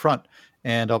logo out front.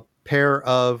 And a pair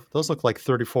of, those look like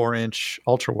 34-inch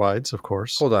ultra wides, of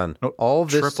course. Hold on. No, All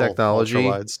this triple technology,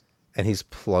 ultra-wides. and he's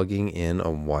plugging in a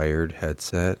wired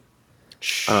headset.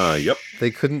 Yep.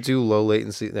 They couldn't do low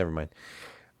latency. Never mind.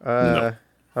 No.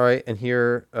 All right, and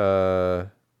here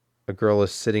a girl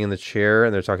is sitting in the chair,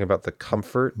 and they're talking about the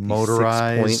comfort, the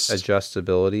Motorized. 6-point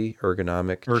adjustability,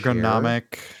 ergonomic. chair.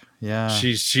 Ergonomic. Yeah.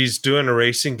 She's doing a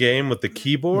racing game with the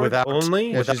keyboard Without-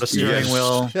 only, Without a steering Yes.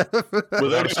 wheel.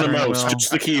 Without a steering mouse, wheel. just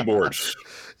the keyboard.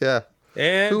 Yeah.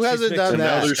 and Who she's hasn't done mixing And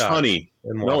now that? there's scotch honey.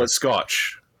 and No, water. it's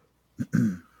scotch.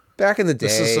 Back in the day,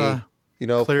 This is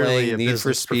Clearly playing a Need for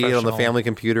business Speed on the professional. family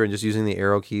computer and just using the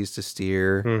arrow keys to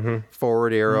steer. Mhm.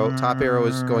 Forward arrow, top arrow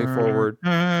is going forward,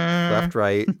 left,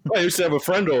 right. I used to have a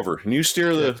friend over, and you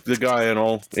steer the guy, and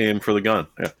I'll aim for the gun.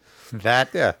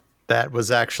 Yeah. That was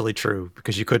actually true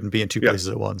because you couldn't be in two places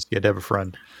at once. You had to have a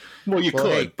friend. Well, you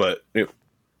could, but the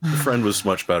friend was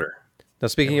much better. Now,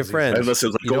 speaking of friends, Unless it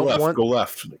was like, go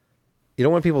left. You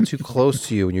don't want people too close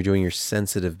to you when you're doing your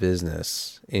sensitive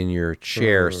business in your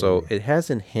chair. So it has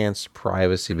enhanced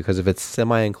privacy because of its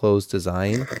semi-enclosed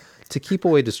design to keep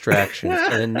away distractions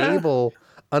and enable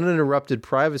uninterrupted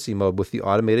privacy mode with the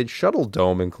automated shuttle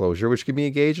dome enclosure, which can be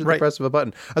engaged with the press of a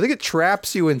button. I think it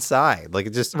traps you inside. Like it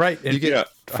just And you get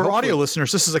for audio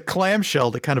listeners, this is a clamshell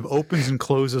that kind of opens and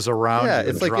closes around. Yeah, you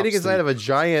it's like getting inside of a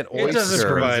giant oyster. It doesn't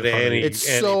provide It's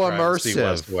so privacy immersive.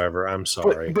 whatsoever. I'm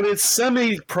sorry. But it's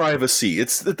semi-privacy.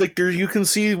 It's like you can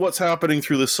see what's happening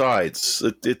through the sides.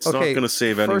 It's not going to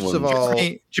save anyone. First of all,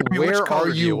 Jeremy, where which color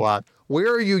are do you want? Where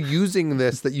are you using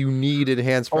this that you need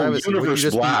enhanced privacy? Would you Universe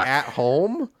just Black. be at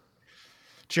home?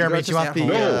 Jeremy, do you want the? No.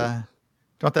 Do you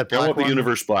want that I black want the one?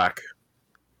 Universe Black.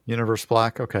 Universe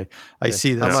Black. Okay, I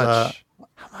see this. How much?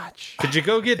 How much? Could you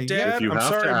go get Dad? If you I'm have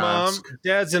sorry, to Mom. ask.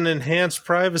 Dad's in enhanced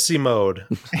privacy mode.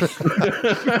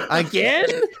 Again?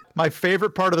 My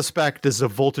favorite part of the spec is the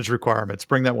voltage requirements.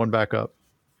 Bring that one back up.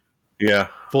 Yeah.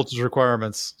 Voltage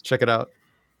requirements. Check it out.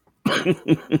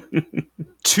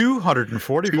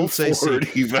 240 volts AC.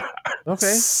 240.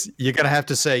 Okay. You're gonna have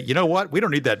to say, you know what? We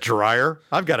don't need that dryer.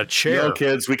 I've got a chair. No,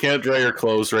 kids, we can't dry your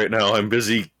clothes right now. I'm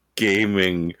busy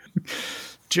gaming.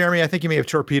 Jeremy, I think you may have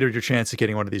torpedoed your chance of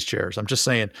getting one of these chairs. I'm just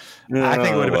saying. I think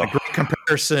it would have been a great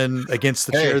comparison against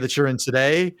the chair that you're in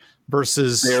today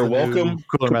versus They're the new welcome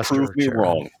Cooler to Master prove me chair.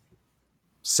 wrong.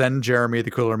 Send Jeremy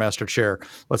the Cooler Master chair.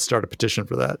 Let's start a petition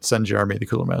for that. Send Jeremy the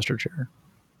Cooler Master chair.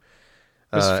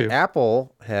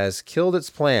 Apple has killed its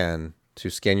plan to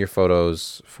scan your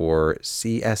photos for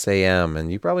CSAM.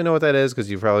 And you probably know what that is because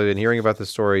you've probably been hearing about this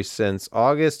story since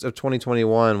August of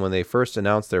 2021 when they first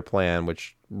announced their plan,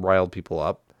 which riled people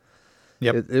up.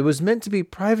 Yep. It was meant to be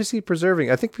privacy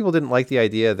preserving. I think people didn't like the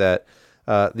idea that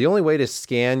the only way to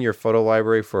scan your photo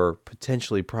library for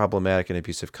potentially problematic and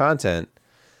abusive content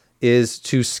is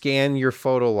to scan your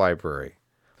photo library.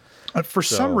 For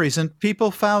some reason,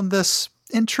 people found this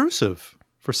intrusive.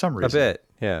 For some reason. A bit,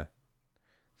 yeah.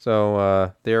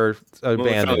 So they're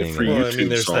abandoning it. Well, I mean,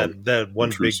 there's YouTube that one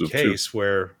big intrusive, case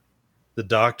where the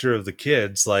doctor of the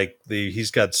kids,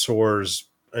 he's got sores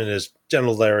in his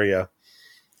genital area.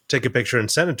 Take a picture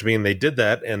and send it to me, and they did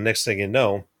that. And next thing you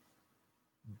know,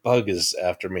 Bug is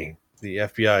after me. The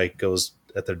FBI goes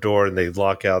at their door and they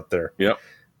lock out their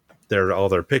all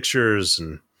their pictures,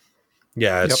 and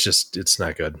it's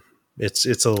not good. It's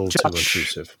a little too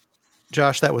intrusive.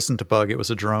 Josh, that wasn't a bug; it was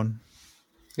a drone.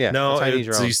 Yeah, No, tiny it's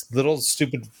drone. these little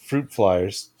stupid fruit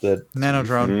flyers that Nano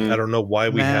drone. I don't know why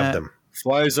we have them.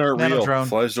 Flies aren't Nano real. drone.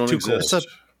 Flies don't Too cool. exist.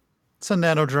 It's a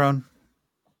nano drone.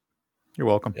 You're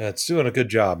welcome. Yeah, it's doing a good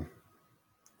job.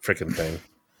 Freaking thing.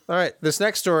 All right, this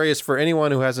next story is for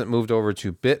anyone who hasn't moved over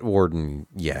to Bitwarden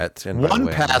yet. And by the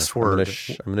way, Password.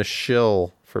 I'm going to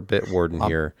shill for Bitwarden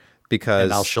here because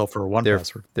And I'll shill for one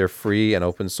password. They're free and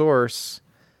open source,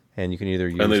 and you can either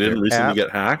use And they didn't their recently app.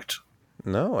 get hacked?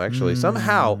 No, actually,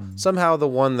 somehow the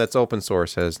one that's open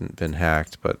source hasn't been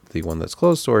hacked, but the one that's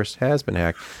closed source has been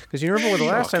hacked. Because you remember when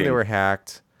the last time they Shocking. were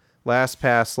hacked,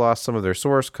 LastPass lost some of their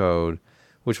source code,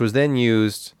 which was then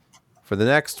used for the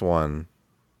next one.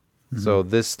 So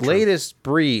this latest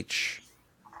breach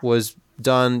was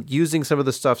done using some of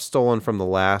the stuff stolen from the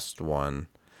last one.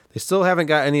 They still haven't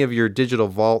got any of your digital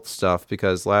vault stuff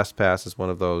because LastPass is one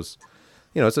of those,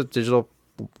 it's a digital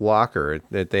locker.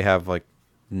 They have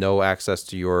no access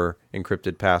to your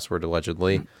encrypted password,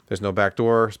 allegedly. There's no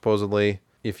backdoor, supposedly.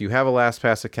 If you have a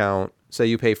LastPass account, say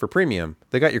you pay for premium,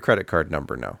 they got your credit card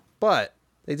number now. But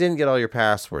they didn't get all your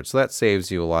passwords, so that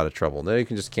saves you a lot of trouble. Now you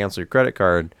can just cancel your credit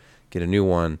card, get a new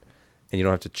one, and you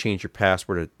don't have to change your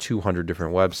password to 200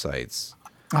 different websites.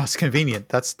 Oh, it's convenient.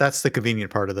 That's the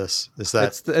convenient part of this. Is that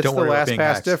It's the don't worry about being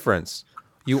LastPass hacked. difference.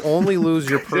 You only lose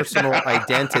your personal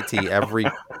identity every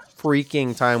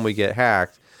freaking time we get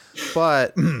hacked,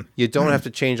 but you don't have to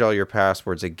change all your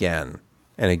passwords again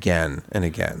and again and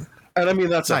again. And I mean,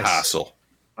 that's Nice. a hassle.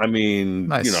 I mean,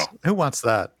 Nice. Who wants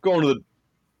that? going to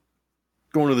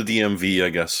the DMV, I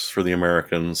guess, for the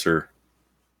Americans or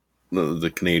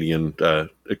the Canadian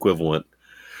equivalent.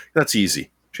 That's easy.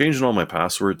 Changing all my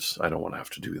passwords, I don't want to have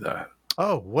to do that.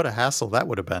 Oh, what a hassle that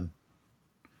would have been.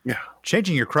 Yeah.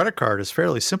 Changing your credit card is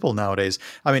fairly simple nowadays.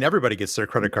 I mean, everybody gets their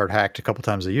credit card hacked a couple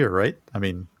times a year, right? I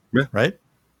mean, Yeah. right?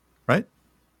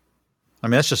 I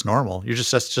mean, that's just normal.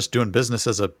 That's just doing business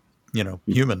as a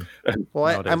human. Well,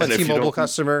 I'm a And if you T-Mobile don't-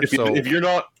 customer, If, so if you're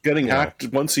not getting hacked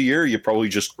once a year, you probably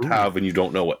just have and you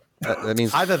don't know it. that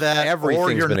means Either that, or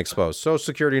everything's you're been exposed. Social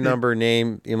security number,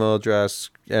 name, email address,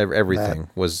 everything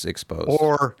was exposed.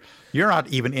 or you're not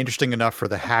even interesting enough for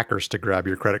the hackers to grab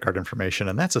your credit card information,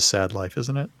 and that's a sad life,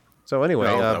 isn't it? So anyway,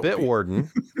 No, that would be- Bitwarden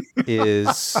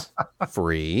is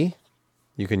free.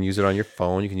 You can use it on your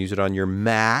phone. You can use it on your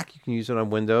Mac. You can use it on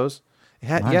Windows.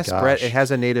 My Yes, Brett, gosh. it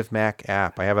has a native Mac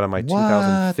app. I have it on my What?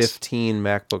 2015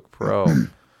 MacBook Pro.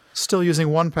 Still using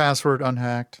 1Password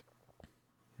unhacked.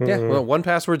 Yeah, well,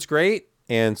 1Password's great,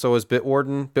 and so is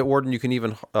Bitwarden. Bitwarden, you can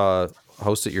even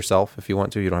host it yourself if you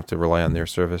want to. You don't have to rely on their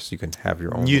service. You can have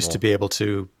your own. Used to be able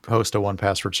to host a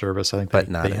 1Password service. I think But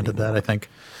they not ended anymore. that, I think.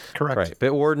 Correct. Right.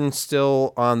 Bitwarden's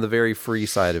still on the very free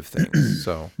side of things.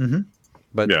 So,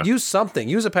 but Yeah. use something.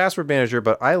 Use a password manager.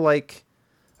 But I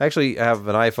actually have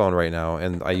an iPhone right now,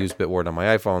 and I use Bitwarden on my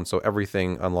iPhone, so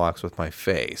everything unlocks with my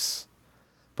face.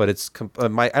 But it's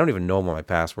I don't even know what my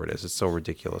password is. It's so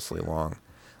ridiculously long.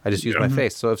 I just use my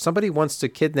face. So if somebody wants to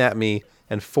kidnap me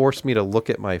and force me to look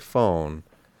at my phone,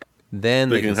 then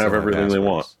They they can steal have my everything they passwords.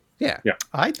 want. Yeah. Yeah.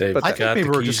 I They've think got maybe the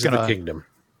we're keys just to the going to kingdom.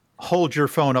 hold your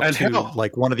phone up And to hell-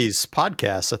 like one of these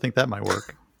podcasts. I think that might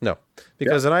work. No,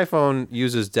 because an iPhone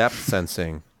uses depth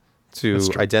sensing to That's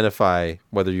true. identify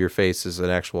whether your face is an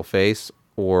actual face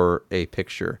or a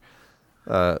picture.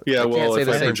 Yeah, can't well, say if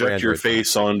the I same for project your Android phone.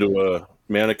 face onto a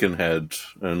mannequin head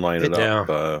and line it Yeah.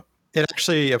 up, It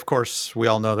actually, of course, we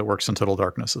all know that works in total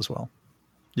darkness as well.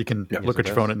 You can look at it your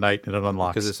does. phone at night and it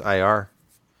unlocks. Because it's IR.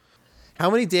 How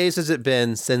many days has it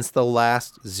been since the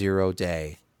last 0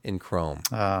 day in Chrome?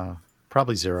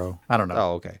 Probably 0. I don't know.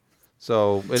 Oh, okay.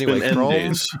 So it's anyway, been end Chrome,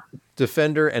 days.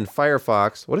 Defender, and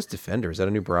Firefox. What is Defender? Is that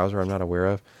a new browser I'm not aware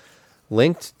of?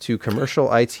 Linked to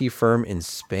commercial IT firm in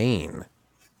Spain.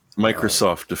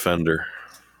 Microsoft Defender,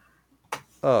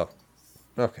 Oh,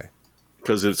 okay.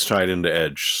 because it's tied into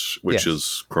Edge, which Yes.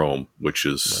 is Chrome, which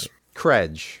is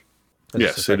Credge. as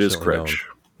yes, it's it is affectionately known. Credge.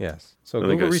 Yes. So I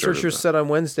think Google I started researchers that. said on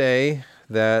Wednesday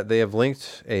that they have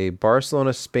linked a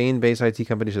Barcelona, Spain-based IT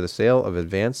company to the sale of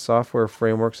advanced software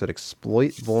frameworks that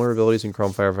exploit vulnerabilities in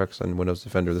Chrome, Firefox, and Windows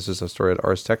Defender. This is a story at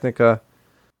Ars Technica.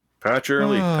 Patch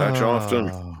early, patch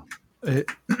often.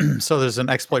 So there's an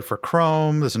exploit for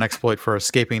Chrome. There's an exploit for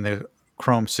escaping the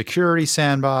Chrome security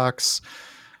sandbox.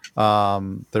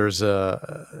 There's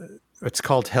it's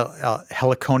called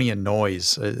Heliconia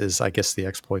noise is I guess the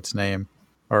exploit's name,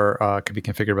 or could be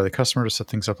configured by the customer to set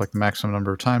things up like the maximum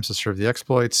number of times to serve the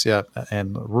exploits. Yeah,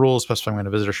 and rules specifying when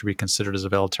a visitor should be considered as a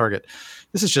valid target.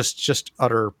 This is just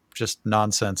utter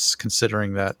nonsense,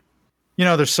 considering that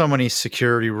there's so many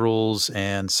security rules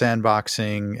and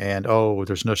sandboxing, and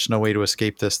there's no way to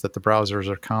escape this that the browsers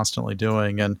are constantly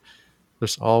doing, and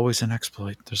there's always an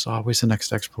exploit. There's always the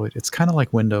next exploit. It's kind of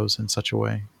like Windows in such a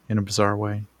way, in a bizarre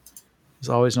way. There's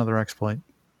always another exploit.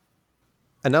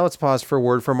 And now let's pause for a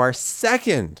word from our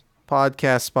second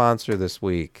podcast sponsor this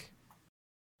week.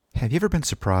 Have you ever been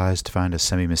surprised to find a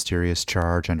semi-mysterious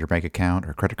charge on your bank account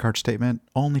or credit card statement,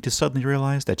 only to suddenly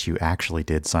realize that you actually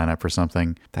did sign up for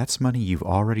something? That's money you've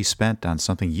already spent on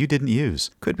something you didn't use.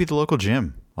 Could be the local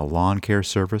gym, a lawn care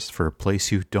service for a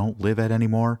place you don't live at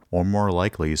anymore, or more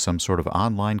likely some sort of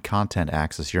online content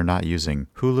access you're not using.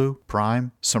 Hulu,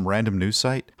 Prime, some random news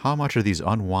site? How much are these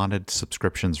unwanted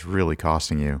subscriptions really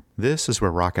costing you? This is where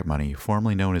Rocket Money,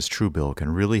 formerly known as Truebill, can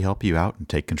really help you out and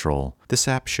take control. This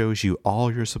app shows you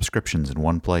all your subscriptions in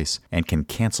one place and can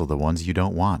cancel the ones you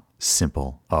don't want.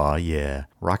 Simple. Aw, yeah.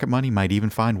 Rocket Money might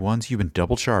even find ones you've been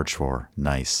double charged for.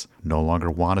 Nice. No longer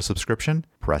want a subscription?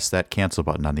 Press that cancel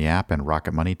button on the app and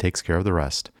Rocket Money takes care of the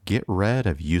rest. Get rid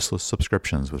of useless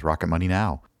subscriptions with Rocket Money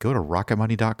now. Go to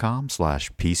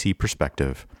rocketmoney.com/PC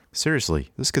Perspective.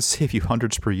 Seriously, this could save you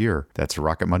hundreds per year. That's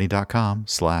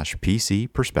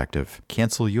rocketmoney.com/PC Perspective.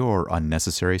 Cancel your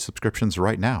unnecessary subscriptions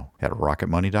right now at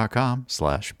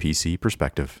rocketmoney.com/PC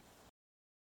Perspective.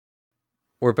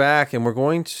 We're back, and we're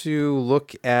going to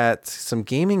look at some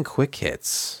gaming quick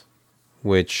hits,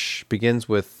 which begins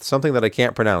with something that I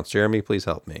can't pronounce. Jeremy, please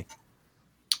help me.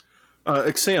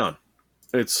 Ixion.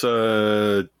 It's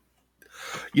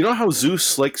you know how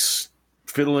Zeus likes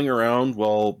fiddling around?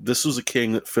 Well, this was a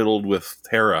king that fiddled with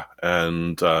Hera,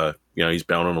 and he's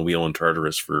bound on a wheel in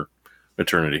Tartarus for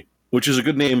eternity, which is a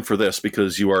good name for this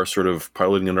because you are sort of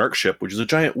piloting an arc ship, which is a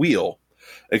giant wheel,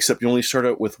 except you only start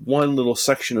out with one little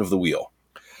section of the wheel.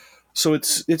 So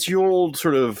it's your old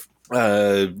sort of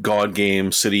God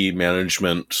game, city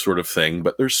management sort of thing,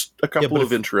 but there's a couple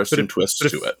of interesting twists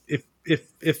to it.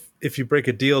 If you break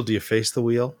a deal, do you face the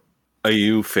wheel?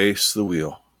 You face the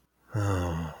wheel.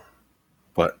 Oh.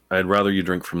 But I'd rather you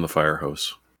drink from the fire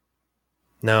hose.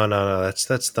 No. That's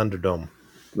Thunderdome.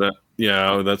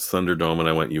 That's Thunderdome, and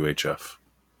I went UHF.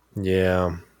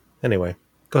 Yeah. Anyway,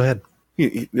 go ahead.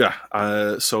 Yeah.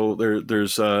 So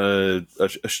there's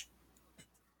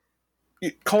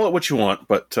call it what you want,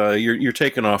 but you're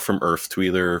taken off from Earth to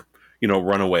either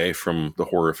run away from the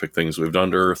horrific things we've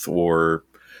done to Earth, or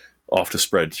off to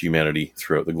spread humanity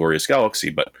throughout the glorious galaxy.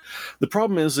 But the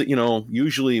problem is that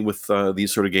usually with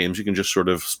these sort of games, you can just sort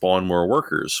of spawn more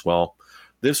workers. Well,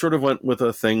 they sort of went with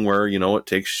a thing where it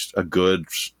takes a good,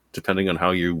 depending on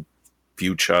how you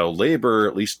view child labor,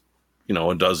 at least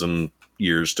a dozen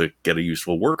years to get a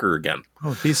useful worker again.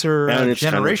 Oh, these are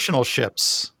generational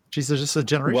ships. Geez, there's just a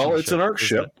generational Well, it's ship, an arc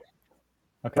ship.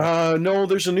 Okay. No,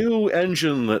 there's a new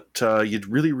engine that you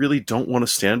really, really don't want to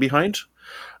stand behind.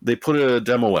 They put a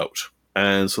demo out,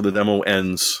 and so the demo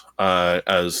ends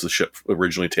as the ship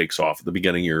originally takes off. At the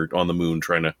beginning, you're on the moon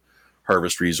trying to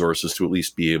harvest resources to at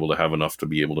least be able to have enough to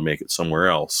be able to make it somewhere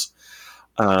else.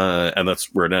 And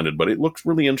that's where it ended. But it looked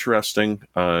really interesting.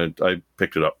 I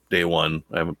picked it up day one.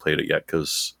 I haven't played it yet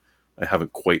because I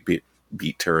haven't quite beat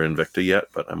Terra Invicta yet,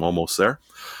 but I'm almost there.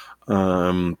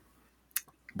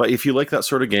 But if you like that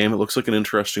sort of game, it looks like an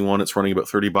interesting one. It's running about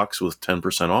 $30 with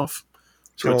 10% off.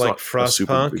 So kind of it's like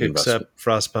Frostpunk, except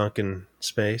Frostpunk in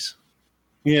space.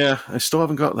 Yeah, I still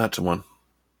haven't got that to one.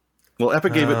 Well,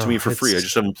 Epic gave it to me for free. I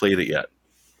just haven't played it yet.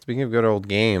 Speaking of good old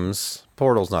games,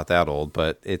 Portal's not that old,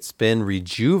 but it's been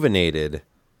rejuvenated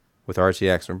with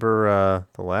RTX. Remember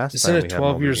the last Isn't time it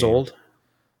 12 years old?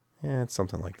 Yeah, it's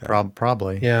something like that.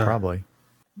 Probably. Yeah. Probably.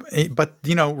 But,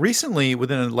 recently,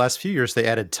 within the last few years, they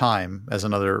added time as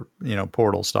another,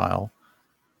 Portal style.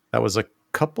 That was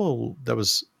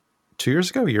 2 years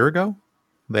ago, a year ago.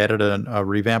 They added a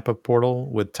revamp of Portal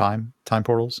with time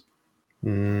portals.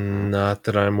 Not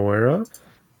that I'm aware of.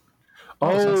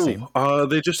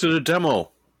 They just did a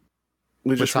demo.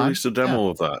 They just released a demo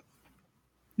of that.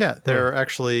 Yeah, they're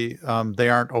actually, they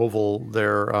aren't oval,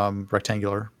 they're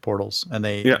rectangular portals, and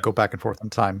they go back and forth in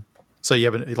time. So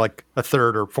you have a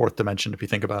third or fourth dimension if you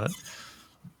think about it.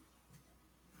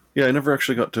 Yeah, I never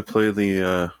actually got to play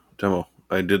the demo.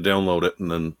 I did download it,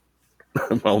 and then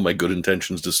all my good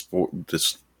intentions just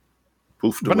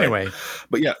poofed away. Anyway,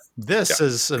 but yeah, this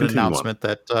is an announcement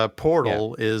that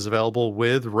Portal is available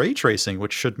with ray tracing,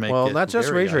 which should make it not just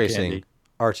ray tracing, handy.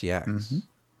 RTX. Mm-hmm.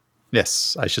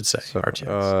 Yes, I should say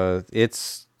RTX.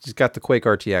 It's got the Quake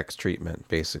RTX treatment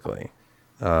basically,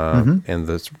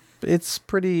 and it's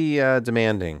pretty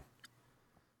demanding.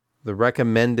 The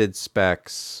recommended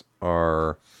specs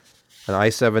are an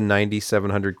i7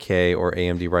 9700K or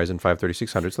AMD Ryzen 5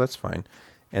 3600, so that's fine.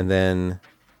 And then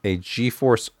a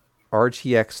GeForce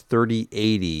RTX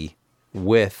 3080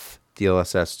 with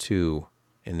DLSS 2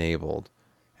 enabled.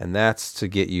 And that's to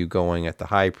get you going at the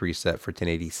high preset for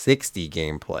 1080-60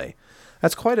 gameplay.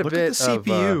 That's quite a bit. Look at the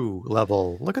CPU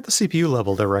level. Look at the CPU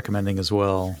level they're recommending as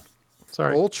well.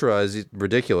 Sorry. Ultra is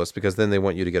ridiculous because then they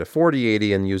want you to get a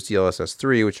 4080 and use DLSS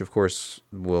 3, which of course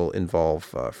will involve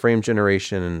frame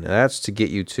generation, and that's to get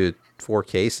you to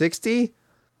 4K 60.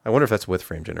 I wonder if that's with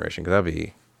frame generation because that'd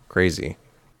be crazy.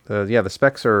 The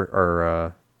specs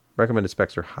are recommended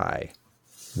specs are high,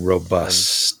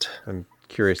 robust. I'm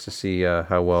curious to see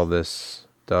how well this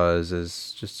does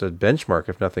as just a benchmark,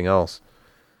 if nothing else.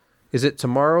 Is it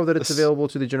tomorrow that it's available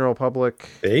to the general public?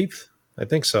 8th? I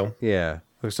think so. Yeah.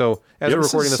 So as we're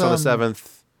recording this on the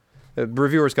 7th,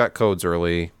 reviewers got codes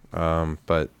early,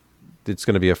 but it's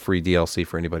going to be a free DLC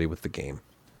for anybody with the game.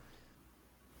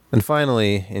 And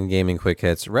finally, in Gaming Quick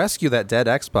Hits, rescue that dead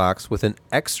Xbox with an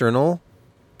external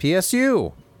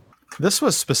PSU. This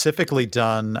was specifically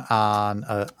done on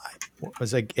a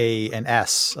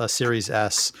Series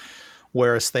S,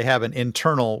 whereas they have an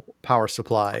internal power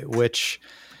supply, which,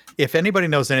 if anybody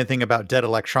knows anything about dead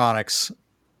electronics,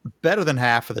 better than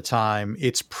half of the time,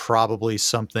 it's probably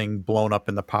something blown up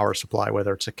in the power supply,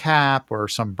 whether it's a cap or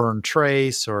some burned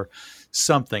trace or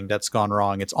something that's gone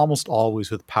wrong. It's almost always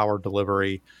with power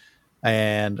delivery.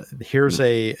 And here's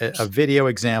a video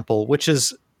example, which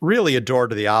is really a door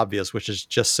to the obvious, which is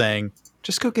just saying,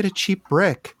 just go get a cheap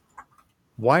brick,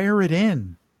 wire it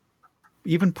in,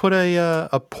 even put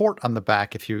a port on the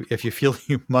back if you feel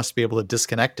you must be able to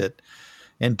disconnect it,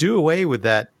 and do away with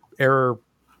that error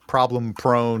problem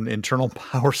prone internal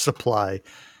power supply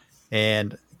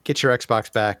and get your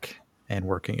Xbox back and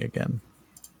working again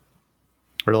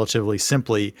relatively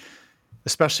simply,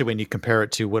 especially when you compare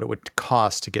it to what it would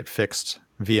cost to get fixed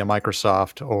via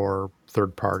Microsoft or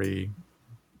third party,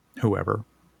 whoever.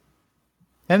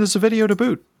 And there's a video to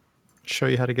boot, show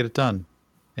you how to get it done,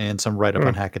 and some write up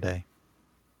on Hackaday.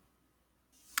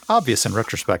 Obvious in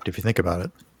retrospect if you think about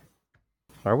it.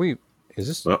 Is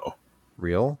this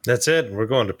Real? That's it. We're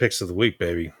going to picks of the week,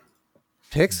 baby.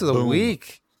 Picks of the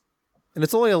week. And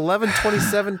it's only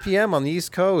 11:27 p.m. on the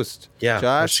East Coast. Yeah,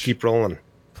 Josh, let's keep rolling.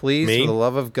 please, Me? for the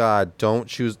love of God, don't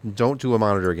do a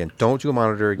monitor again. Don't do a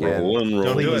monitor again. Rolling. Yeah,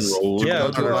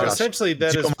 Don't do it, well, Josh. essentially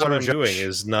that Do is a what monitor, I'm doing, Josh.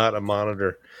 is not a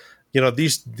monitor. You know,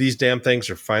 these damn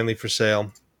things are finally for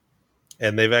sale,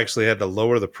 and they've actually had to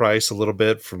lower the price a little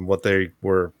bit from what they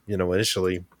were,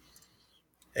 initially,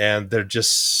 and they're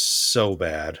just so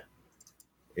bad.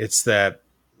 It's that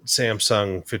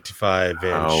Samsung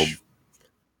 55-inch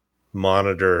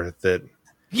monitor that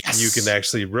you can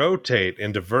actually rotate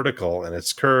into vertical, and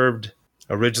it's curved.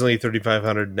 Originally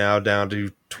 3,500, now down to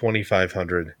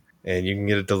 2,500, and you can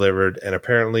get it delivered. And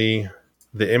apparently,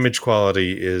 the image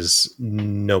quality is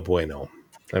no bueno.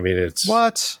 I mean, it's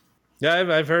What? Yeah,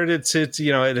 I've heard it's it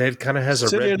kind of has a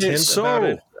Sit red in it, tint so. about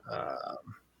it.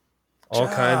 All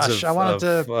kinds Josh, of. I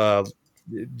wanted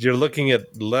You're looking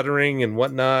at lettering and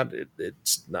whatnot.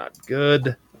 It's not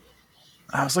good.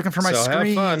 I was looking for my So have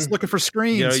screens. fun. Looking for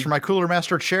screens for my Cooler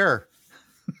Master chair.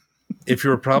 If you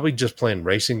were probably just playing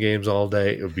racing games all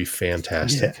day, it would be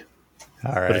fantastic.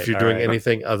 All right. But if you're doing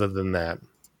anything other than that,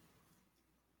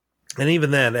 and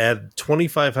even then, at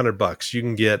 $2,500, you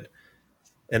can get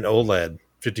an OLED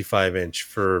 55-inch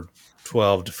for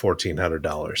 $1,200 to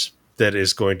 $1,400. That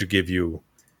is going to give you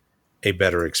a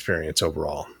better experience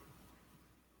overall.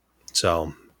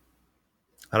 So,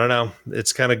 I don't know.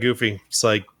 It's kind of goofy. It's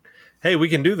like, hey, we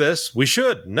can do this. We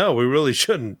should. No, we really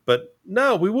shouldn't. But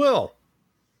no, we will.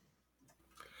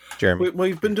 Jeremy.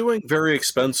 We've been doing very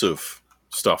expensive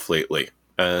stuff lately,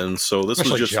 and so this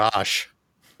Especially was just Josh.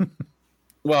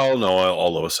 well, no,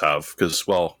 all of us have because,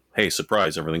 well, hey,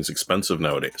 surprise, everything's expensive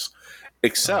nowadays,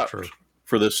 except true.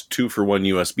 for this 2-for-1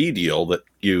 USB deal that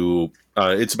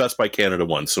it's Best Buy Canada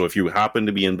one. So if you happen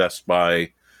to be in Best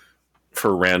Buy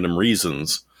for random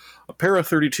reasons, a pair of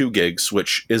 32 gigs,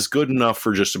 which is good enough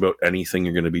for just about anything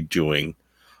you're going to be doing,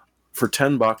 for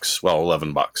 $10, well,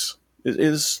 $11,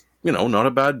 is not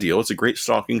a bad deal. It's a great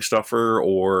stocking stuffer,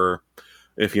 or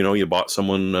if you bought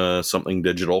someone something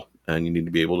digital and you need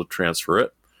to be able to transfer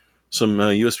it, some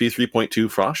USB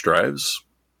 3.2 flash drives,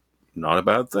 not a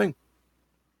bad thing.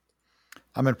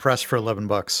 I'm impressed for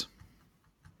 $11.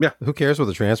 Who cares what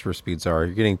the transfer speeds are?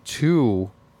 You're getting two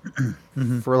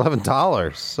for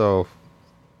 $11. So,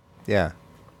 yeah.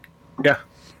 Yeah,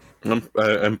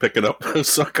 I'm picking up a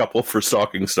couple for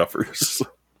stocking stuffers.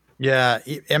 Yeah,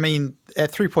 I mean,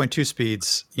 at 3.2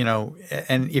 speeds,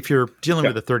 and if you're dealing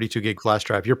with a 32 gig flash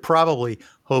drive, you're probably,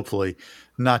 hopefully,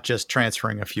 not just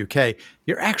transferring a few K.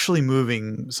 You're actually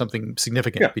moving something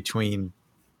significant between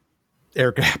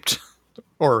air-gapped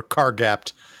or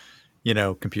car-gapped,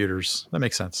 computers. That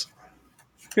makes sense.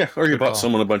 Yeah, or you bought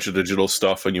someone a bunch of digital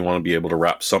stuff and you want to be able to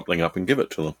wrap something up and give it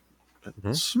to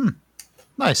them.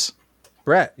 Nice.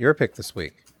 Brett, your pick this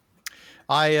week.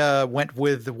 I went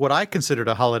with what I considered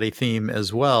a holiday theme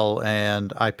as well,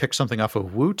 and I picked something off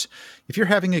of Woot. If you're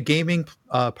having a gaming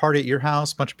party at your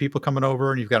house, a bunch of people coming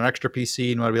over, and you've got an extra PC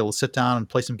and you want to be able to sit down and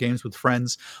play some games with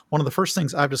friends, one of the first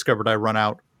things I've discovered I run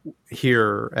out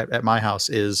here at my house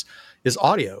is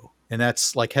audio, and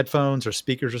that's like headphones or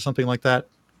speakers or something like that.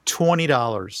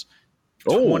 $20.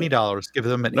 $20. Give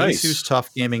them an nice. Asus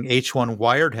TUF Gaming H1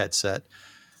 wired headset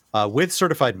with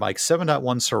certified mic,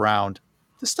 7.1 surround.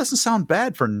 This doesn't sound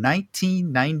bad for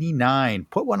 $19.99.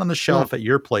 Put one on the shelf at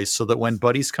your place so that when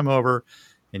buddies come over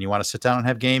and you want to sit down and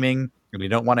have gaming and you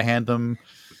don't want to hand them,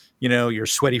 your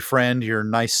sweaty friend, your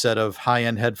nice set of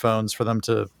high-end headphones for them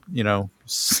to,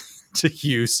 to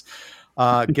use,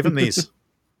 give them these.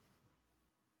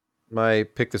 My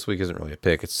pick this week isn't really a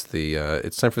pick. It's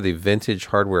it's time for the vintage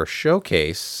hardware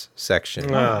showcase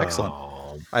section. Oh,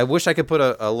 excellent. I wish I could put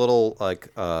a little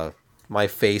my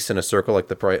face in a circle like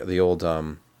the old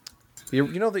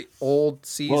the old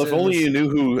seasons. Well, if only you knew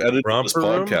who edited this Romper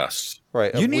Room? podcast.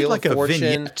 Right, You need Wheel like of a Fortune.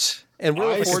 vignette. And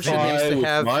Wheel of Fortune used to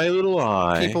have my little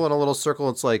eye. people in a little circle.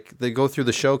 It's like they go through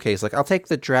the showcase. Like, I'll take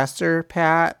the dresser,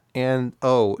 Pat, and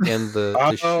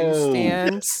the shoe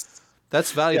stand.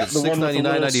 That's valued at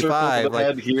 $699.95.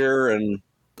 Like here, and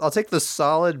I'll take the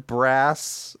solid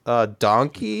brass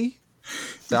donkey.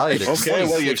 Valued at okay,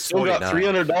 well, you've still got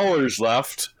 $300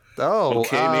 left. Oh,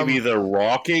 okay, maybe the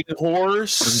rocking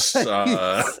horse. The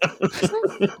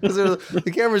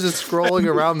camera's just scrolling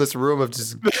around this room of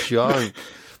just junk,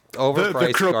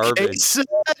 overpriced garbage.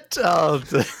 Set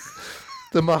of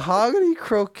The mahogany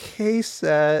croquet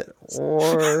set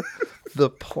or the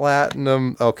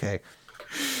platinum. Okay.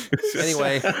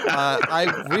 Anyway,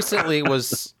 I recently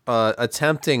was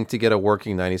attempting to get a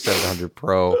working 9700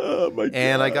 Pro my God.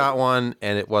 And I got one,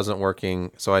 and it wasn't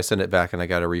working, so I sent it back, and I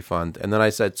got a refund. And then I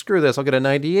said, screw this, I'll get a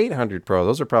 9800 Pro.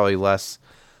 Those are probably less,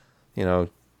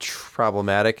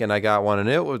 problematic. And I got one, and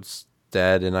it was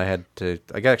dead, and I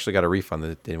actually got a refund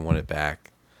that didn't want it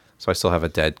back. So I still have a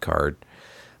dead card.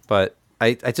 But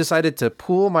I decided to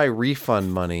pool my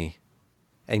refund money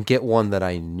and get one that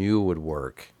I knew would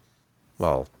work.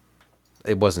 Well,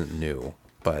 it wasn't new,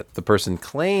 but the person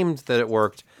claimed that it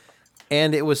worked,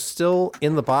 and it was still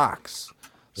in the box.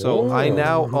 So I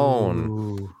now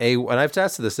own and I've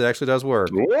tested this, it actually does work.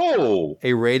 Whoa!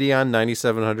 A Radeon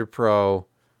 9700 Pro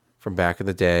from back in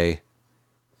the day.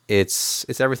 It's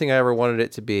everything I ever wanted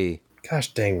it to be.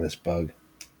 Gosh dang this bug.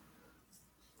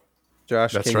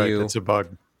 Josh, That's right. It's a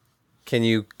bug. Can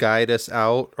you guide us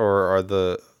out, or are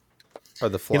the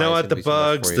flies? You know what? The gonna be too much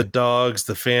bugs, for the you? dogs,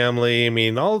 the family. I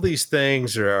mean, all these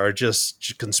things are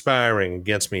just conspiring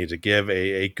against me to give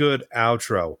a good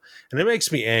outro. And it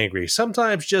makes me angry.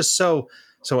 Sometimes just so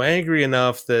angry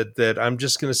enough that I'm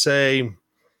just going to say,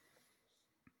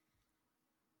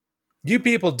 you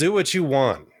people do what you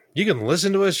want. You can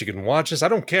listen to us. You can watch us. I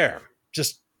don't care.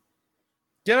 Just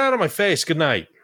get out of my face. Good night.